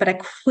process, but I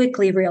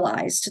quickly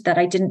realized that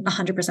I didn't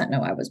 100% know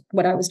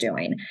what I was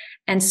doing.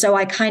 And so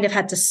I kind of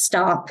had to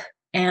stop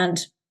and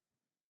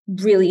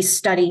really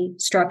study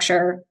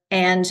structure.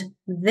 And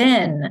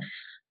then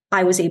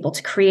I was able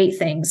to create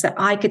things that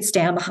I could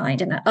stand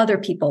behind and that other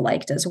people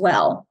liked as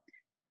well.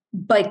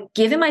 But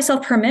giving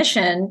myself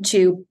permission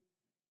to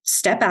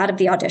step out of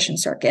the audition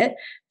circuit,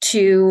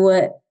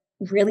 to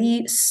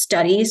really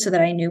study so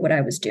that I knew what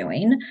I was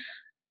doing,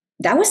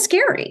 that was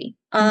scary.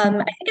 I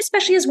think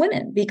especially as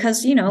women,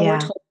 because, we're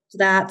told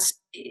that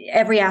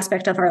every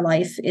aspect of our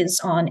life is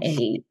on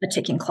a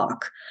ticking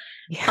clock.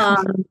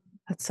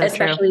 That's so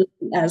especially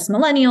true. As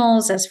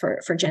millennials, as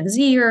for Gen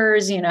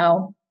Zers,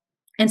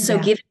 And so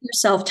giving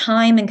yourself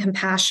time and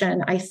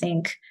compassion, I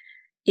think,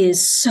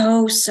 is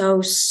so,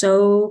 so,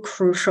 so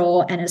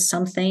crucial, and is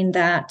something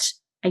that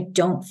I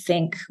don't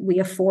think we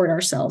afford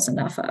ourselves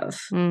enough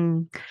of.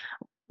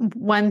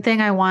 One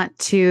thing I want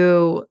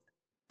to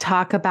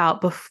talk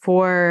about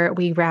before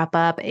we wrap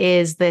up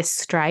is this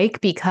strike,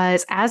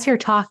 because as you're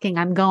talking,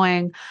 I'm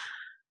going,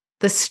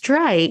 the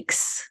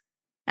strikes,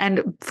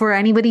 and for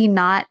anybody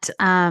not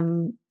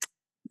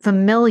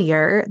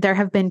familiar, there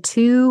have been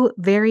two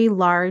very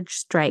large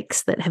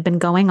strikes that have been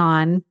going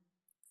on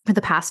for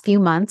the past few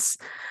months.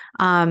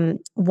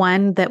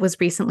 One that was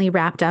recently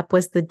wrapped up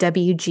was the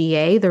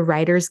WGA, the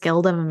Writers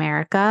Guild of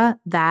America,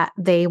 that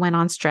they went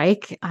on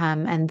strike,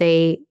 and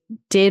they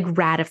did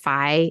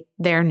ratify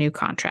their new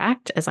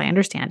contract, as I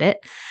understand it.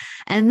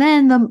 And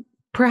then the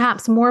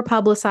perhaps more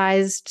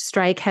publicized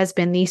strike has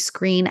been the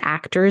Screen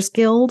Actors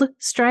Guild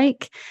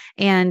strike.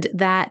 And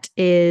that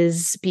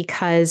is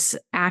because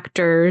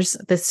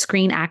the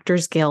Screen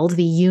Actors Guild,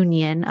 the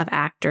union of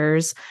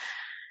actors,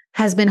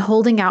 has been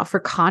holding out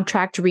for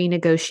contract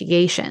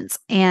renegotiations.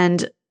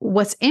 And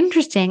what's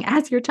interesting,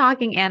 as you're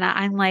talking, Anna,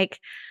 I'm like,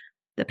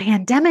 the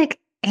pandemic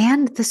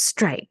and the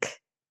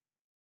strike,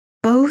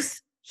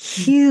 both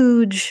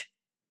huge,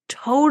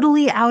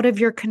 totally out of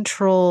your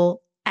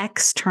control,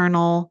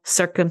 external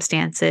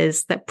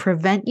circumstances that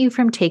prevent you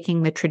from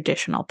taking the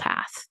traditional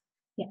path.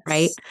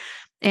 Right?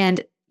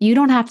 And you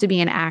don't have to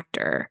be an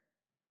actor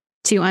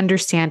to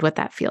understand what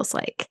that feels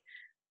like.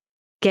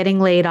 Getting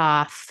laid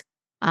off,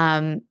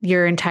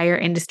 your entire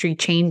industry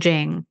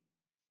changing,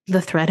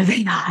 the threat of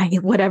AI,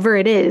 whatever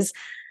it is,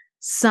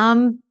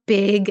 some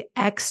big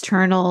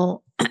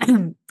external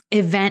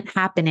event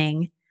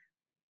happening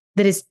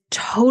that is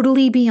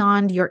totally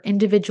beyond your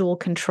individual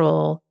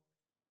control,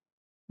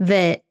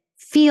 that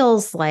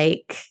feels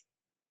like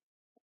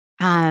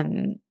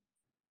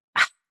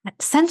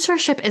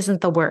censorship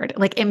isn't the word.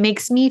 Like, it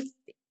makes me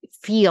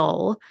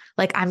feel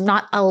like I'm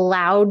not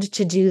allowed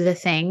to do the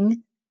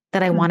thing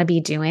that I want to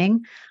be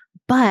doing.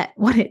 But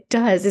what it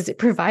does is it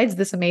provides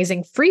this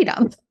amazing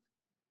freedom.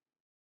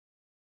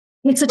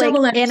 It's a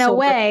double-edged sword. In a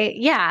way,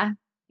 yeah.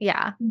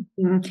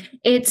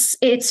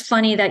 It's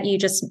funny that you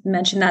just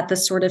mentioned that, the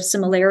sort of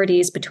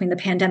similarities between the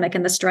pandemic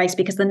and the strikes,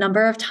 because the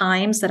number of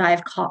times that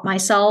I've caught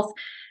myself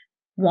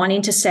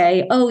wanting to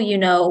say,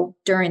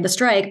 during the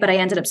strike, but I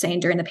ended up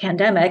saying during the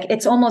pandemic.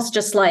 It's almost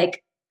just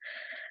like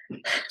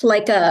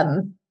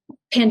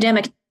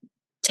pandemic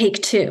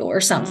take two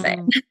or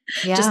something.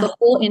 Just the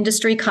whole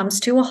industry comes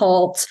to a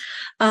halt.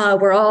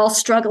 We're all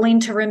struggling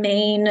to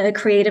remain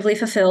creatively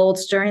fulfilled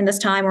during this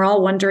time. We're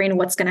all wondering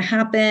what's going to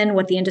happen,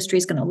 what the industry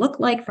is going to look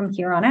like from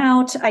here on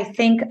out. I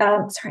think,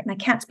 sorry, my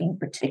cat's being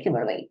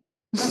particularly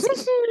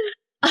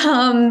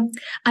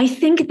I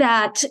think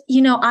that,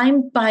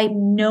 I'm by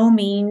no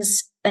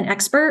means an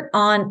expert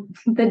on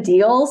the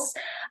deals.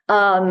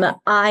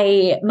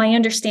 My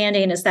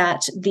understanding is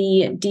that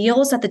the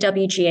deals that the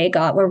WGA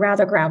got were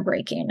rather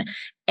groundbreaking.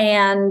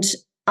 And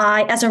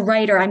as a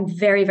writer, I'm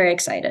very, very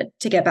excited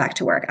to get back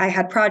to work. I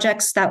had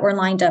projects that were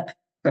lined up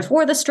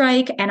before the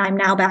strike, and I'm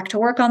now back to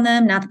work on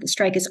them. Now that the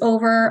strike is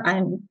over,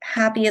 I'm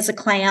happy as a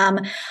clam.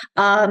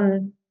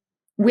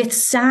 With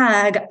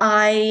SAG,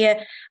 I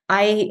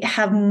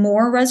have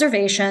more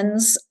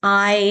reservations.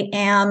 I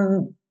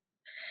am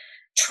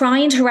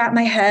trying to wrap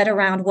my head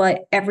around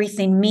what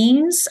everything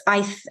means.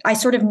 I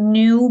sort of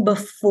knew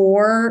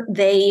before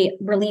they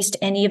released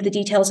any of the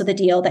details of the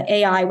deal that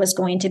AI was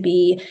going to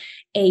be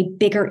a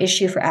bigger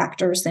issue for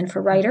actors than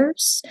for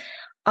writers.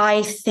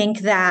 I think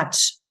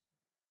that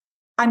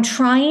I'm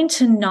trying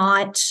to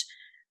not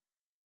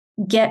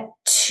get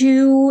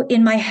too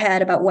in my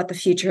head about what the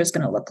future is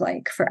going to look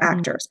like for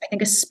actors. I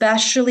think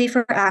especially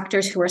for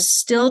actors who are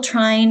still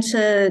trying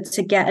to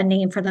get a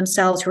name for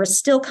themselves, who are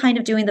still kind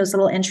of doing those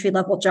little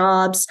entry-level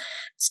jobs,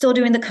 still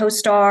doing the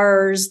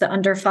co-stars, the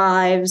under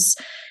fives.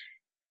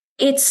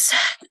 I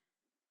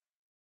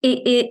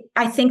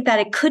think that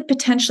it could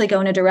potentially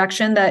go in a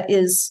direction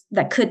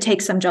that could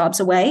take some jobs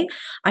away.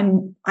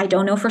 I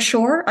don't know for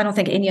sure. I don't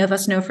think any of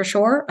us know for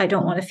sure. I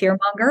don't want to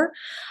fearmonger.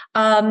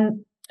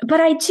 But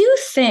I do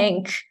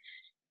think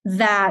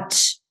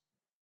that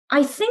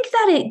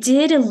it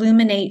did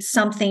illuminate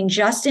something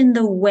just in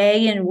the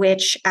way in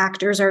which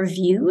actors are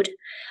viewed.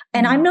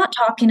 And I'm not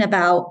talking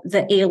about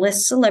the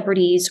A-list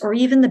celebrities or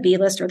even the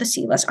B-list or the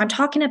C-list. I'm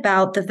talking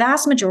about the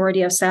vast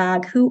majority of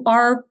SAG who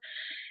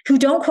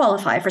don't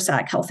qualify for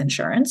SAG health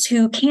insurance,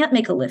 who can't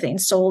make a living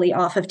solely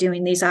off of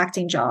doing these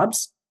acting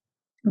jobs,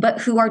 but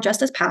who are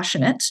just as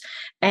passionate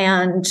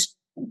and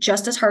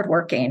just as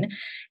hardworking.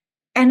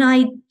 And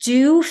I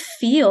do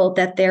feel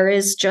that there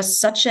is just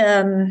such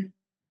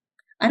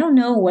I don't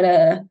know what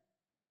a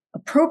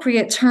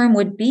appropriate term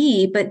would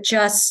be, but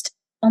just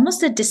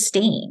almost a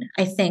disdain,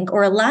 I think,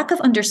 or a lack of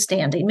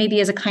understanding, maybe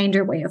is a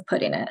kinder way of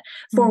putting it,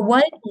 for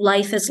what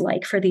life is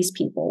like for these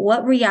people,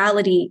 what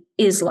reality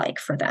is like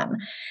for them.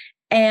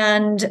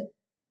 And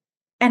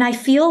I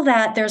feel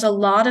that there's a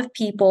lot of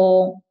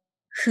people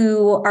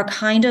who are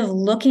kind of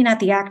looking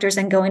at the actors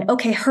and going,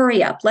 okay,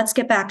 hurry up, let's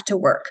get back to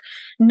work.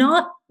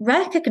 Not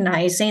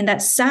recognizing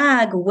that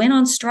SAG went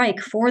on strike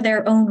for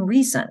their own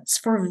reasons,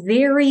 for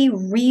very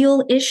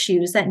real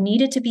issues that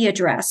needed to be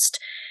addressed.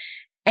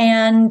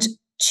 And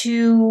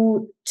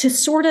to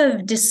sort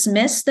of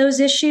dismiss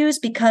those issues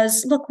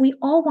because, look, we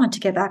all want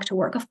to get back to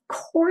work. Of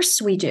course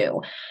we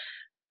do.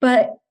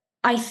 But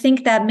I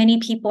think that many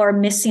people are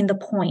missing the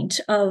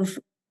point of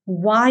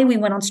why we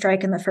went on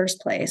strike in the first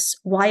place,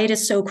 why it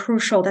is so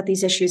crucial that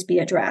these issues be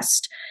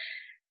addressed.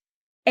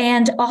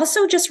 And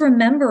also just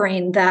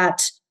remembering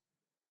that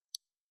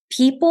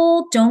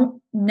people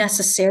don't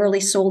necessarily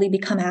solely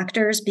become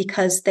actors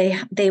because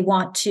they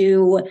want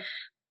to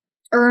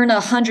earn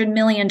 $100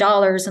 million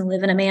and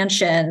live in a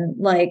mansion.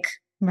 Like,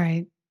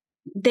 right.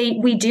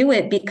 We do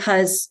it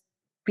because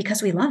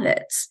we love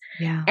it.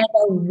 Yeah. And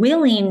are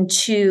willing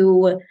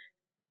to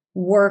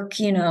work,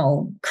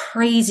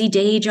 crazy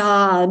day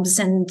jobs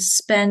and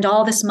spend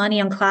all this money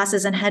on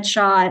classes and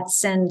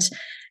headshots and,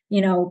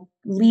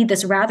 lead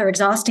this rather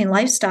exhausting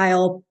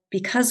lifestyle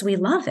because we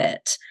love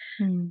it.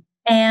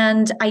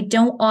 And I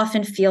don't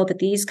often feel that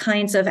these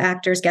kinds of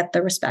actors get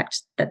the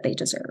respect that they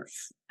deserve.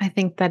 I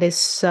think that is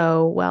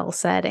so well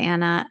said,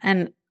 Anna.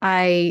 And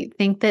I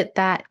think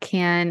that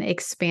can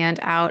expand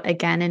out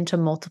again into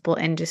multiple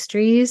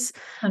industries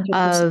 100%.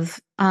 of,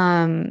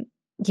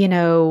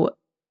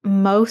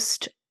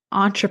 most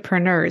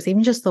entrepreneurs,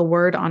 even just the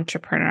word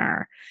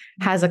entrepreneur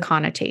has a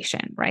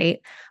connotation, right?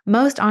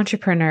 Most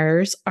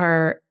entrepreneurs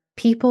are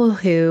people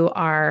who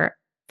are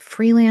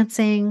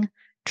freelancing,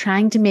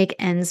 trying to make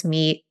ends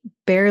meet,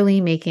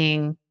 barely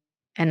making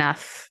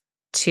enough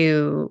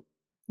to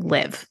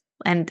live.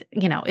 And,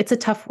 it's a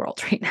tough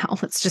world right now.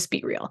 Let's just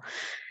be real.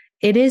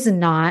 It is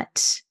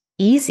not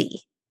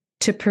easy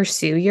to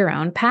pursue your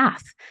own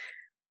path.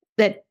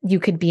 That you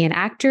could be an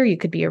actor, you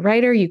could be a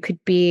writer, you could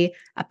be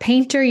a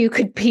painter, you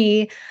could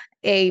be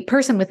a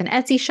person with an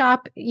Etsy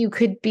shop, you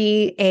could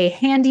be a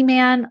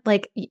handyman,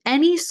 like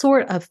any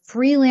sort of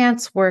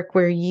freelance work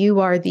where you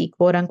are the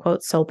quote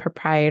unquote sole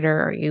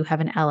proprietor or you have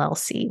an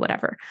LLC,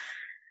 whatever.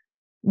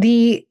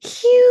 The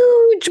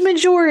huge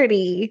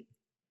majority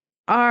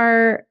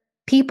are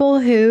people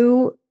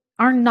who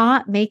are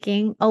not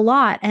making a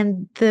lot,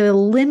 and the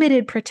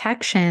limited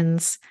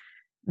protections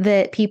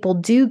that people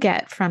do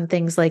get from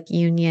things like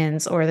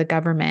unions or the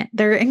government,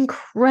 they're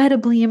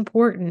incredibly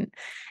important.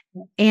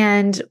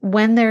 And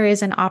when there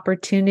is an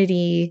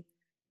opportunity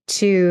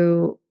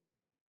to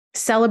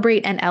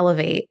celebrate and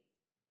elevate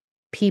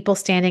people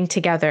standing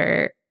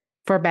together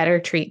for better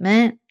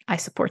treatment, I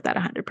support that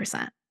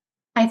 100%.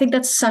 I think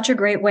that's such a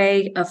great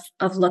way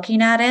of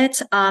looking at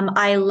it.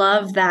 I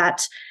love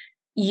that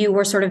you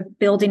were sort of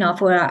building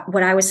off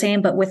what I was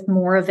saying, but with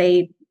more of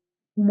a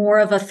more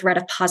of a thread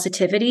of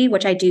positivity,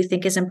 which I do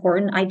think is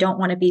important. I don't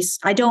want to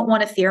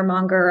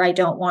fearmonger. I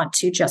don't want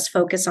to just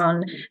focus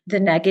on the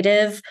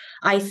negative.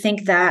 I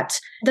think that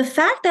the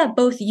fact that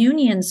both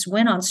unions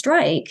went on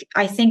strike,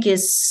 I think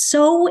is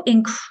so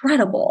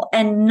incredible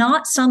and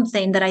not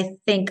something that I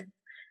think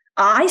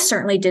I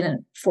certainly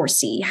didn't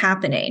foresee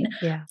happening.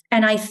 Yeah.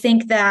 And I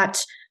think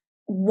that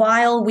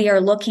while we are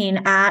looking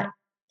at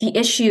the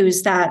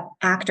issues that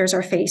actors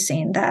are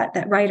facing,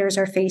 that writers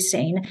are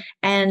facing,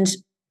 and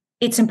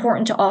it's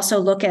important to also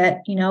look at,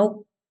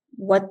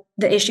 what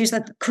the issues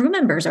that the crew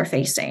members are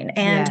facing,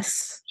 and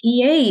Yes.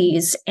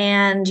 EAs,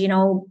 and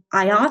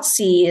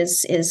IATSE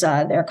is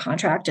their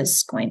contract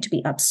is going to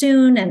be up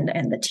soon,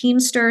 and the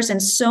Teamsters,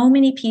 and so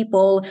many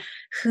people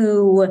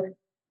who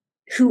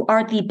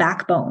are the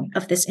backbone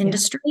of this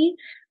industry,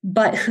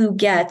 but who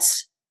get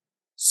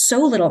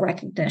so little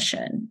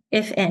recognition,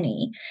 if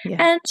any. Yeah.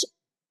 And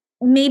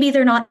maybe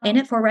they're not in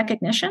it for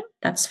recognition.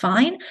 That's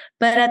fine.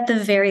 But at the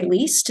very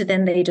least,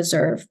 then they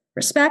deserve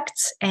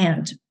respect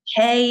and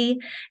pay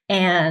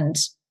and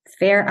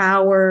fair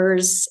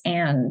hours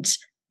and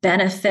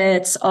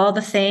benefits, all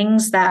the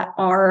things that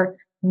are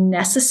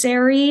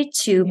necessary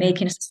to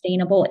making a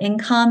sustainable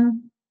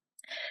income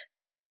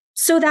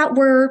so that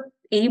we're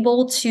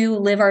able to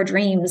live our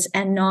dreams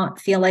and not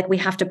feel like we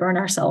have to burn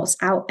ourselves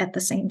out at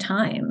the same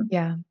time.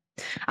 Yeah.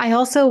 I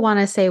also want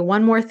to say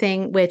one more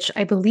thing, which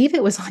I believe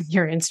it was on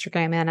your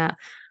Instagram, Anna,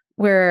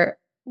 where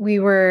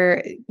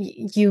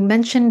you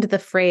mentioned the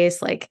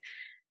phrase, like,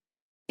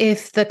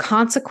 if the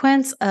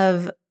consequence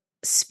of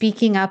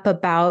speaking up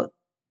about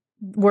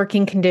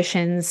working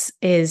conditions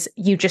is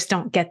you just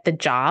don't get the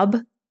job,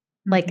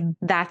 like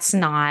that's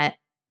not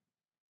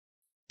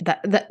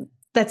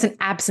that's an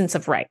absence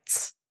of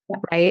rights,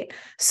 right?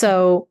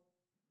 So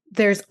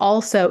there's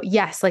also,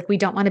 yes, like we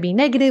don't want to be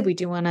negative. We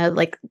do want to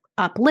like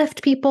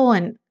uplift people,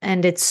 and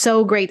it's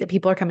so great that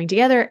people are coming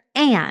together.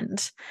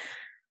 And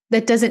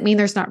that doesn't mean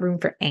there's not room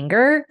for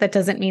anger. That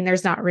doesn't mean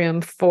there's not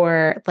room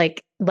for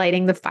like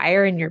lighting the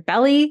fire in your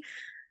belly.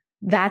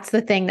 That's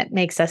the thing that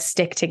makes us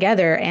stick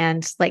together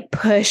and like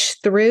push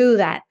through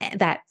that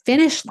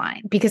finish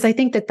line, because I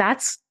think that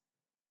that's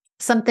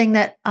something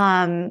that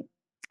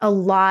a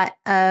lot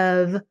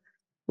of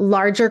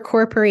larger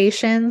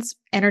corporations,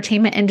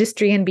 entertainment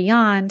industry and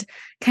beyond,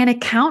 kind of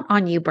count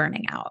on you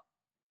burning out.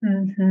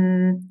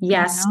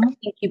 Yes. I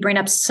think you bring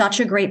up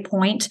such a great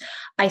point.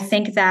 I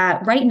think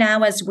that right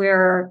now, as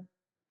we're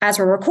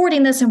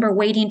recording this and we're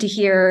waiting to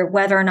hear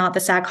whether or not the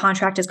SAG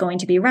contract is going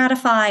to be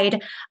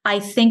ratified, I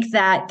think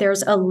that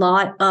there's a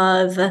lot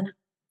of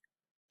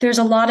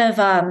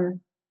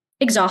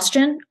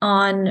exhaustion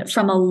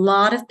from a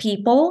lot of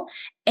people,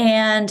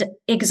 and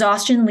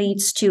exhaustion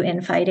leads to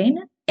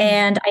infighting.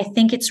 And I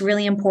think it's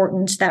really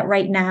important that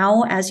right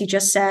now, as you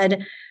just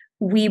said,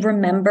 we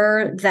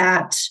remember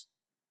that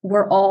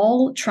we're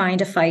all trying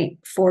to fight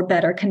for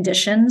better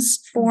conditions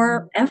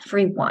for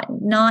everyone,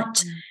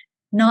 not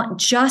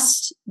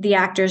just the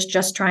actors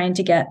just trying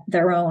to get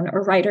their own,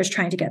 or writers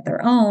trying to get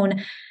their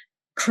own.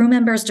 Crew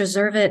members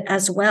deserve it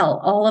as well.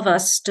 All of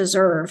us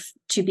deserve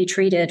to be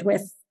treated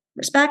with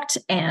respect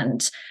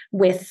and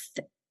with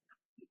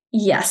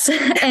yes.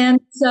 And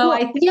so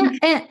I think,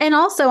 and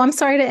also, I'm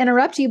sorry to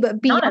interrupt you,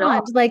 but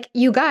beyond, like,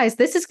 you guys,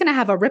 this is going to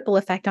have a ripple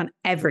effect on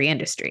every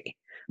industry.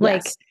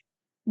 Like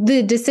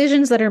the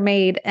decisions that are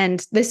made,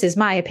 and this is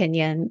my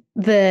opinion,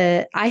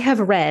 I have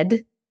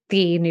read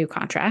the new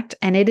contract,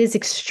 and it is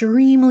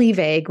extremely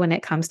vague when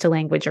it comes to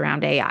language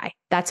around AI.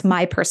 That's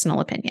my personal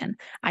opinion.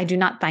 I do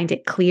not find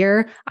it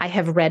clear. I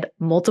have read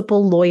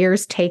multiple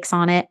lawyers' takes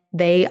on it.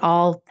 They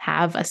all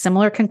have a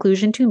similar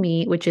conclusion to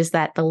me, which is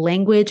that the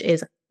language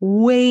is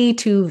way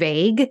too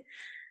vague.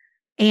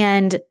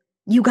 And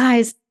you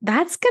guys,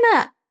 that's going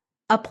to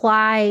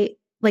apply,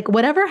 like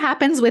whatever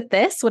happens with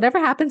this, whatever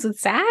happens with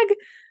SAG,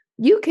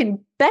 you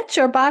can bet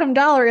your bottom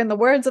dollar, in the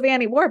words of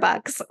Annie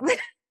Warbucks,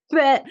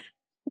 that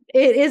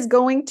it is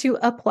going to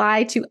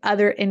apply to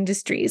other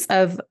industries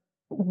of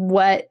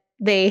what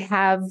they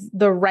have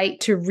the right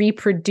to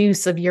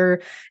reproduce of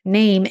your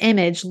name,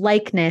 image,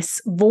 likeness,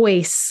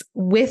 voice,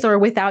 with or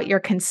without your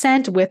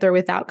consent, with or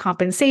without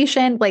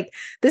compensation. Like,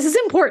 this is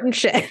important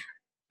shit.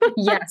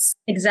 Yes,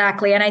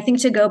 exactly. And I think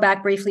to go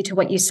back briefly to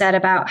what you said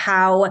about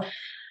how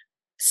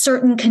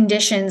certain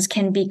conditions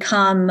can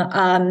become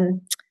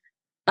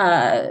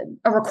a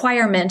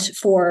requirement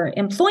for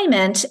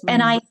employment.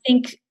 And I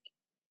think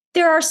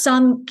there are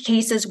some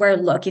cases where,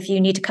 look, if you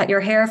need to cut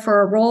your hair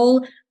for a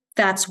role,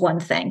 that's one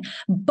thing.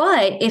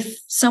 But if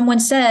someone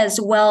says,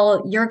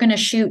 well, you're going to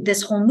shoot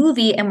this whole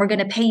movie and we're going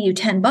to pay you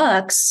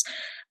 $10,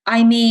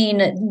 I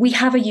mean, we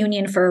have a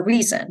union for a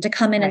reason to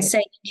come in and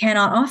say, you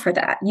cannot offer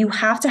that. You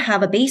have to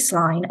have a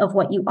baseline of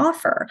what you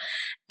offer.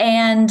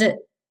 And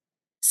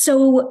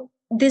so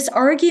this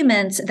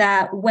argument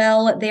that,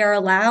 well, they are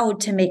allowed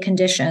to make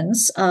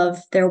conditions of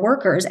their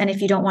workers, and if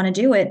you don't want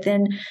to do it,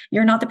 then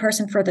you're not the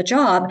person for the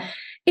job.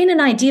 In an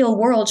ideal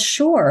world,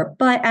 sure.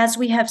 But as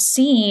we have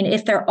seen,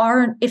 if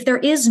there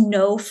is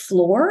no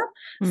floor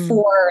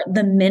for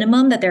the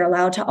minimum that they're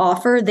allowed to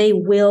offer, they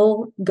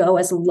will go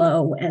as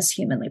low as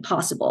humanly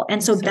possible.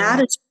 And so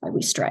that is why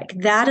we strike.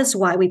 That is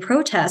why we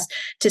protest,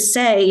 to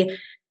say,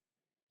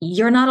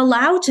 you're not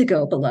allowed to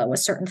go below a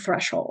certain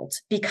threshold,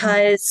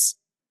 because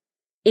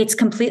it's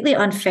completely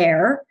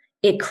unfair.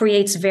 It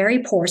creates very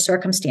poor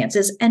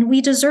circumstances, and we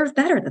deserve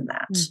better than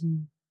that.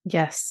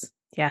 Yes.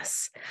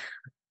 Yes.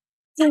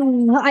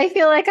 I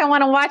feel like I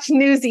want to watch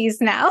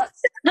Newsies now.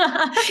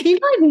 You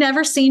know, I've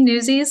never seen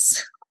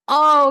Newsies.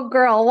 Oh,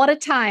 girl, what a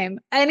time.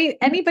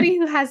 Anybody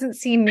who hasn't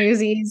seen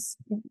Newsies,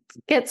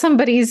 get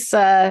somebody's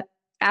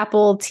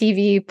Apple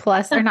TV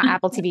Plus, or not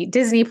Apple TV,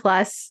 Disney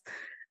Plus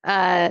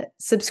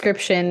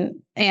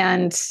subscription,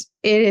 and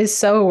it is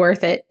so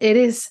worth it. It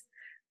is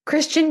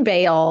Christian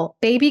Bale,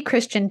 baby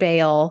Christian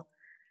Bale,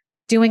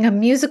 doing a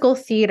musical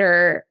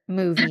theater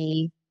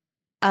movie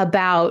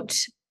about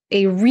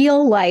a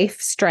real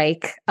life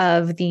strike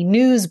of the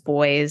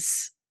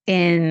newsboys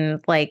in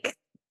like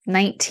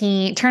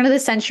turn of the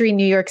century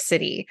New York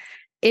City.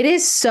 It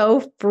is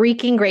so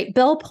freaking great.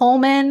 Bill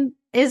Pullman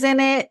is in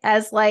it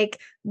as like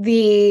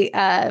the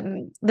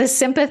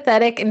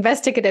sympathetic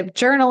investigative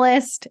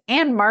journalist,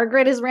 and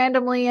Margaret is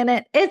randomly in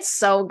it. It's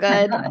so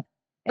good.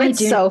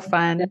 It's so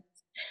fun.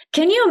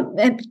 Can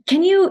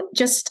you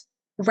just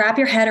wrap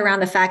your head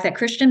around the fact that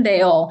Christian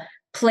Bale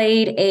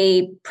played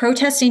a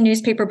protesting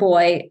newspaper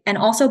boy, and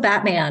also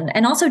Batman,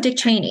 and also Dick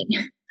Cheney?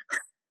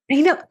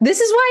 You know,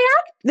 this is why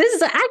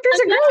actors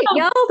are great,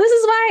 y'all. This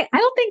is why I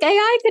don't think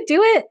AI could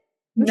do it.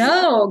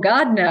 No,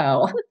 God,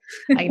 no.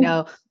 I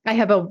know. I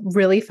have a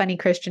really funny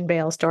Christian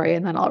Bale story,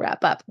 and then I'll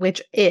wrap up,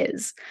 which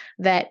is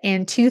that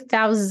in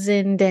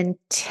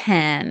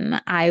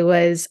 2010, I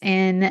was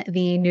in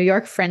the New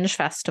York Fringe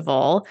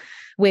Festival,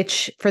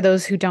 which, for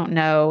those who don't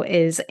know,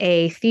 is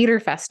a theater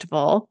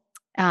festival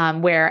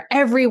where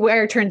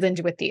everywhere turns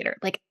into a theater.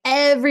 Like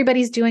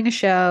everybody's doing a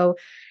show,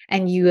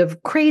 and you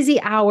have crazy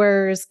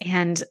hours.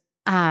 And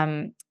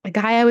a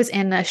guy I was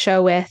in a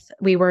show with,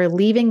 we were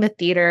leaving the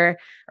theater,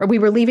 or we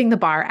were leaving the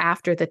bar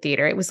after the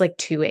theater. It was like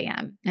 2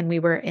 a.m. and we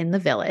were in the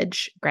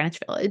Village, Greenwich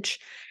Village,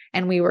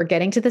 and we were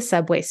getting to the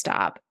subway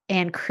stop,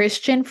 and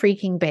Christian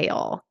freaking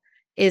Bale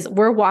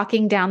we're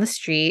walking down the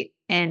street,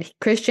 and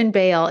Christian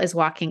Bale is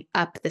walking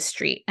up the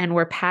street, and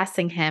we're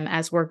passing him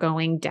as we're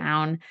going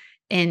down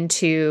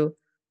into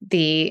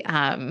the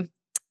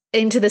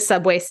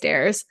subway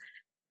stairs.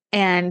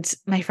 And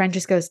my friend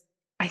just goes,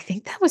 I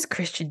think that was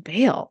Christian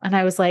Bale. And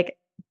I was like,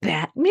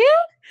 Batman?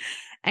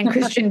 And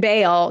Christian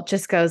Bale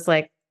just goes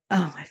like,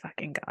 oh my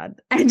fucking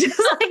God. And just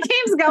like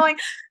keeps going.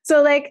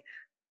 So like,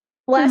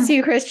 bless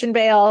you, Christian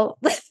Bale.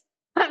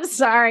 I'm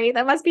sorry.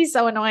 That must be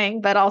so annoying,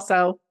 but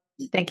also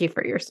thank you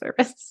for your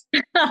service.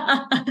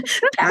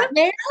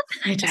 Batman?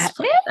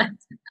 Batman?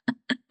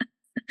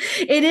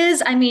 It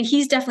is. I mean,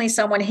 he's definitely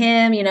someone,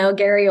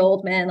 Gary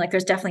Oldman, like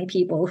there's definitely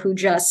people who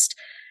just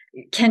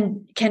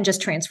can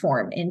just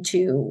transform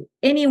into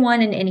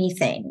anyone and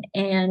anything.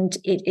 And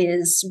it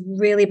is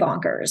really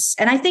bonkers.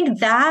 And I think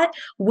that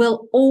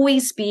will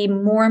always be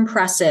more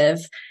impressive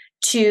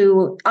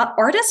to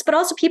artists, but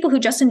also people who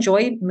just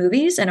enjoy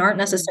movies and aren't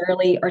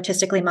necessarily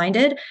artistically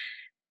minded.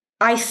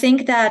 I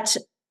think that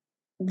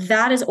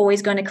is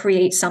always going to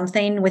create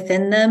something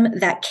within them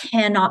that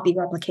cannot be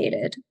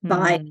replicated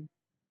by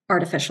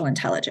artificial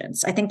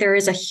intelligence. I think there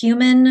is a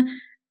human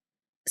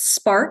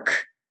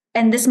spark,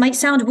 and this might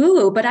sound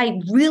woo-woo, but I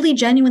really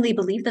genuinely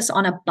believe this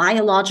on a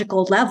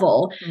biological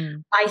level.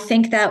 I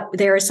think that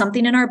there is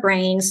something in our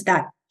brains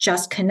that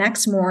just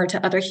connects more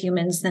to other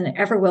humans than it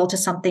ever will to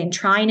something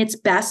trying its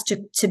best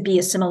to be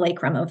a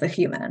simulacrum of a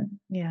human.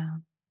 Yeah.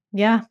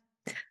 Yeah.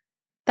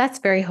 That's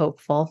very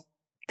hopeful.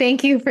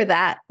 Thank you for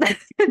that.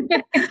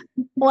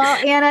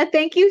 Well, Anna,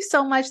 thank you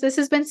so much. This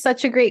has been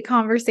such a great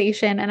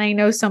conversation, and I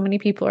know so many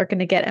people are going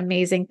to get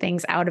amazing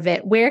things out of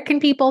it. Where can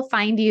people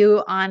find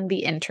you on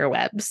the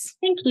interwebs?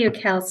 Thank you,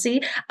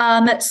 Kelsey.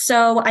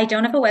 So I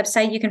don't have a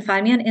website. You can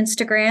find me on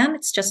Instagram.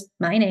 It's just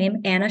my name,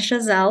 Anna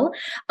Chazelle.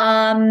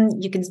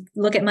 You can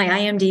look at my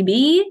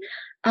IMDb.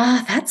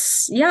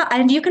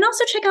 And you can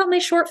also check out my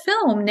short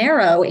film,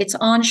 Narrow. It's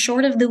on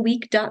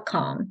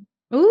shortoftheweek.com.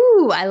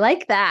 Ooh, I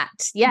like that.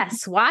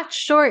 Yes. Watch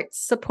shorts,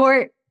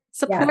 support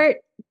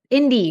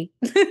indie.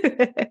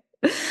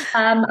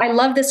 I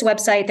love this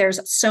website. There's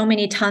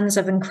tons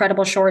of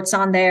incredible shorts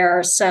on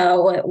there.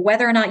 So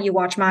whether or not you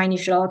watch mine, you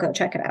should all go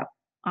check it out.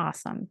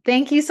 Awesome.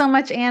 Thank you so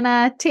much,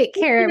 Anna. Take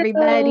care,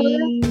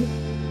 everybody.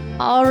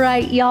 All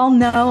right, y'all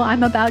know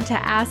I'm about to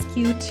ask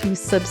you to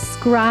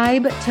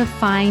subscribe to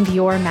Find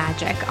Your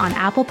Magic on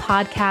Apple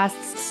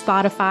Podcasts,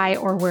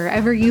 Spotify, or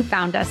wherever you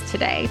found us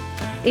today.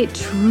 It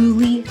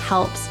truly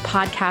helps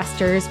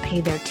podcasters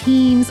pay their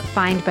teams,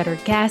 find better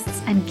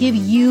guests, and give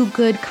you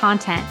good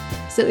content.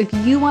 So if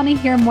you want to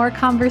hear more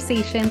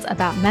conversations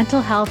about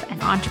mental health and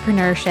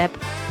entrepreneurship,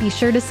 be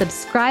sure to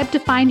subscribe to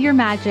Find Your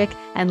Magic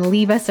and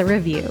leave us a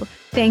review.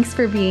 Thanks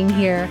for being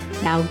here.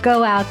 Now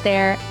go out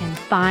there and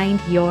find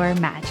your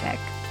magic.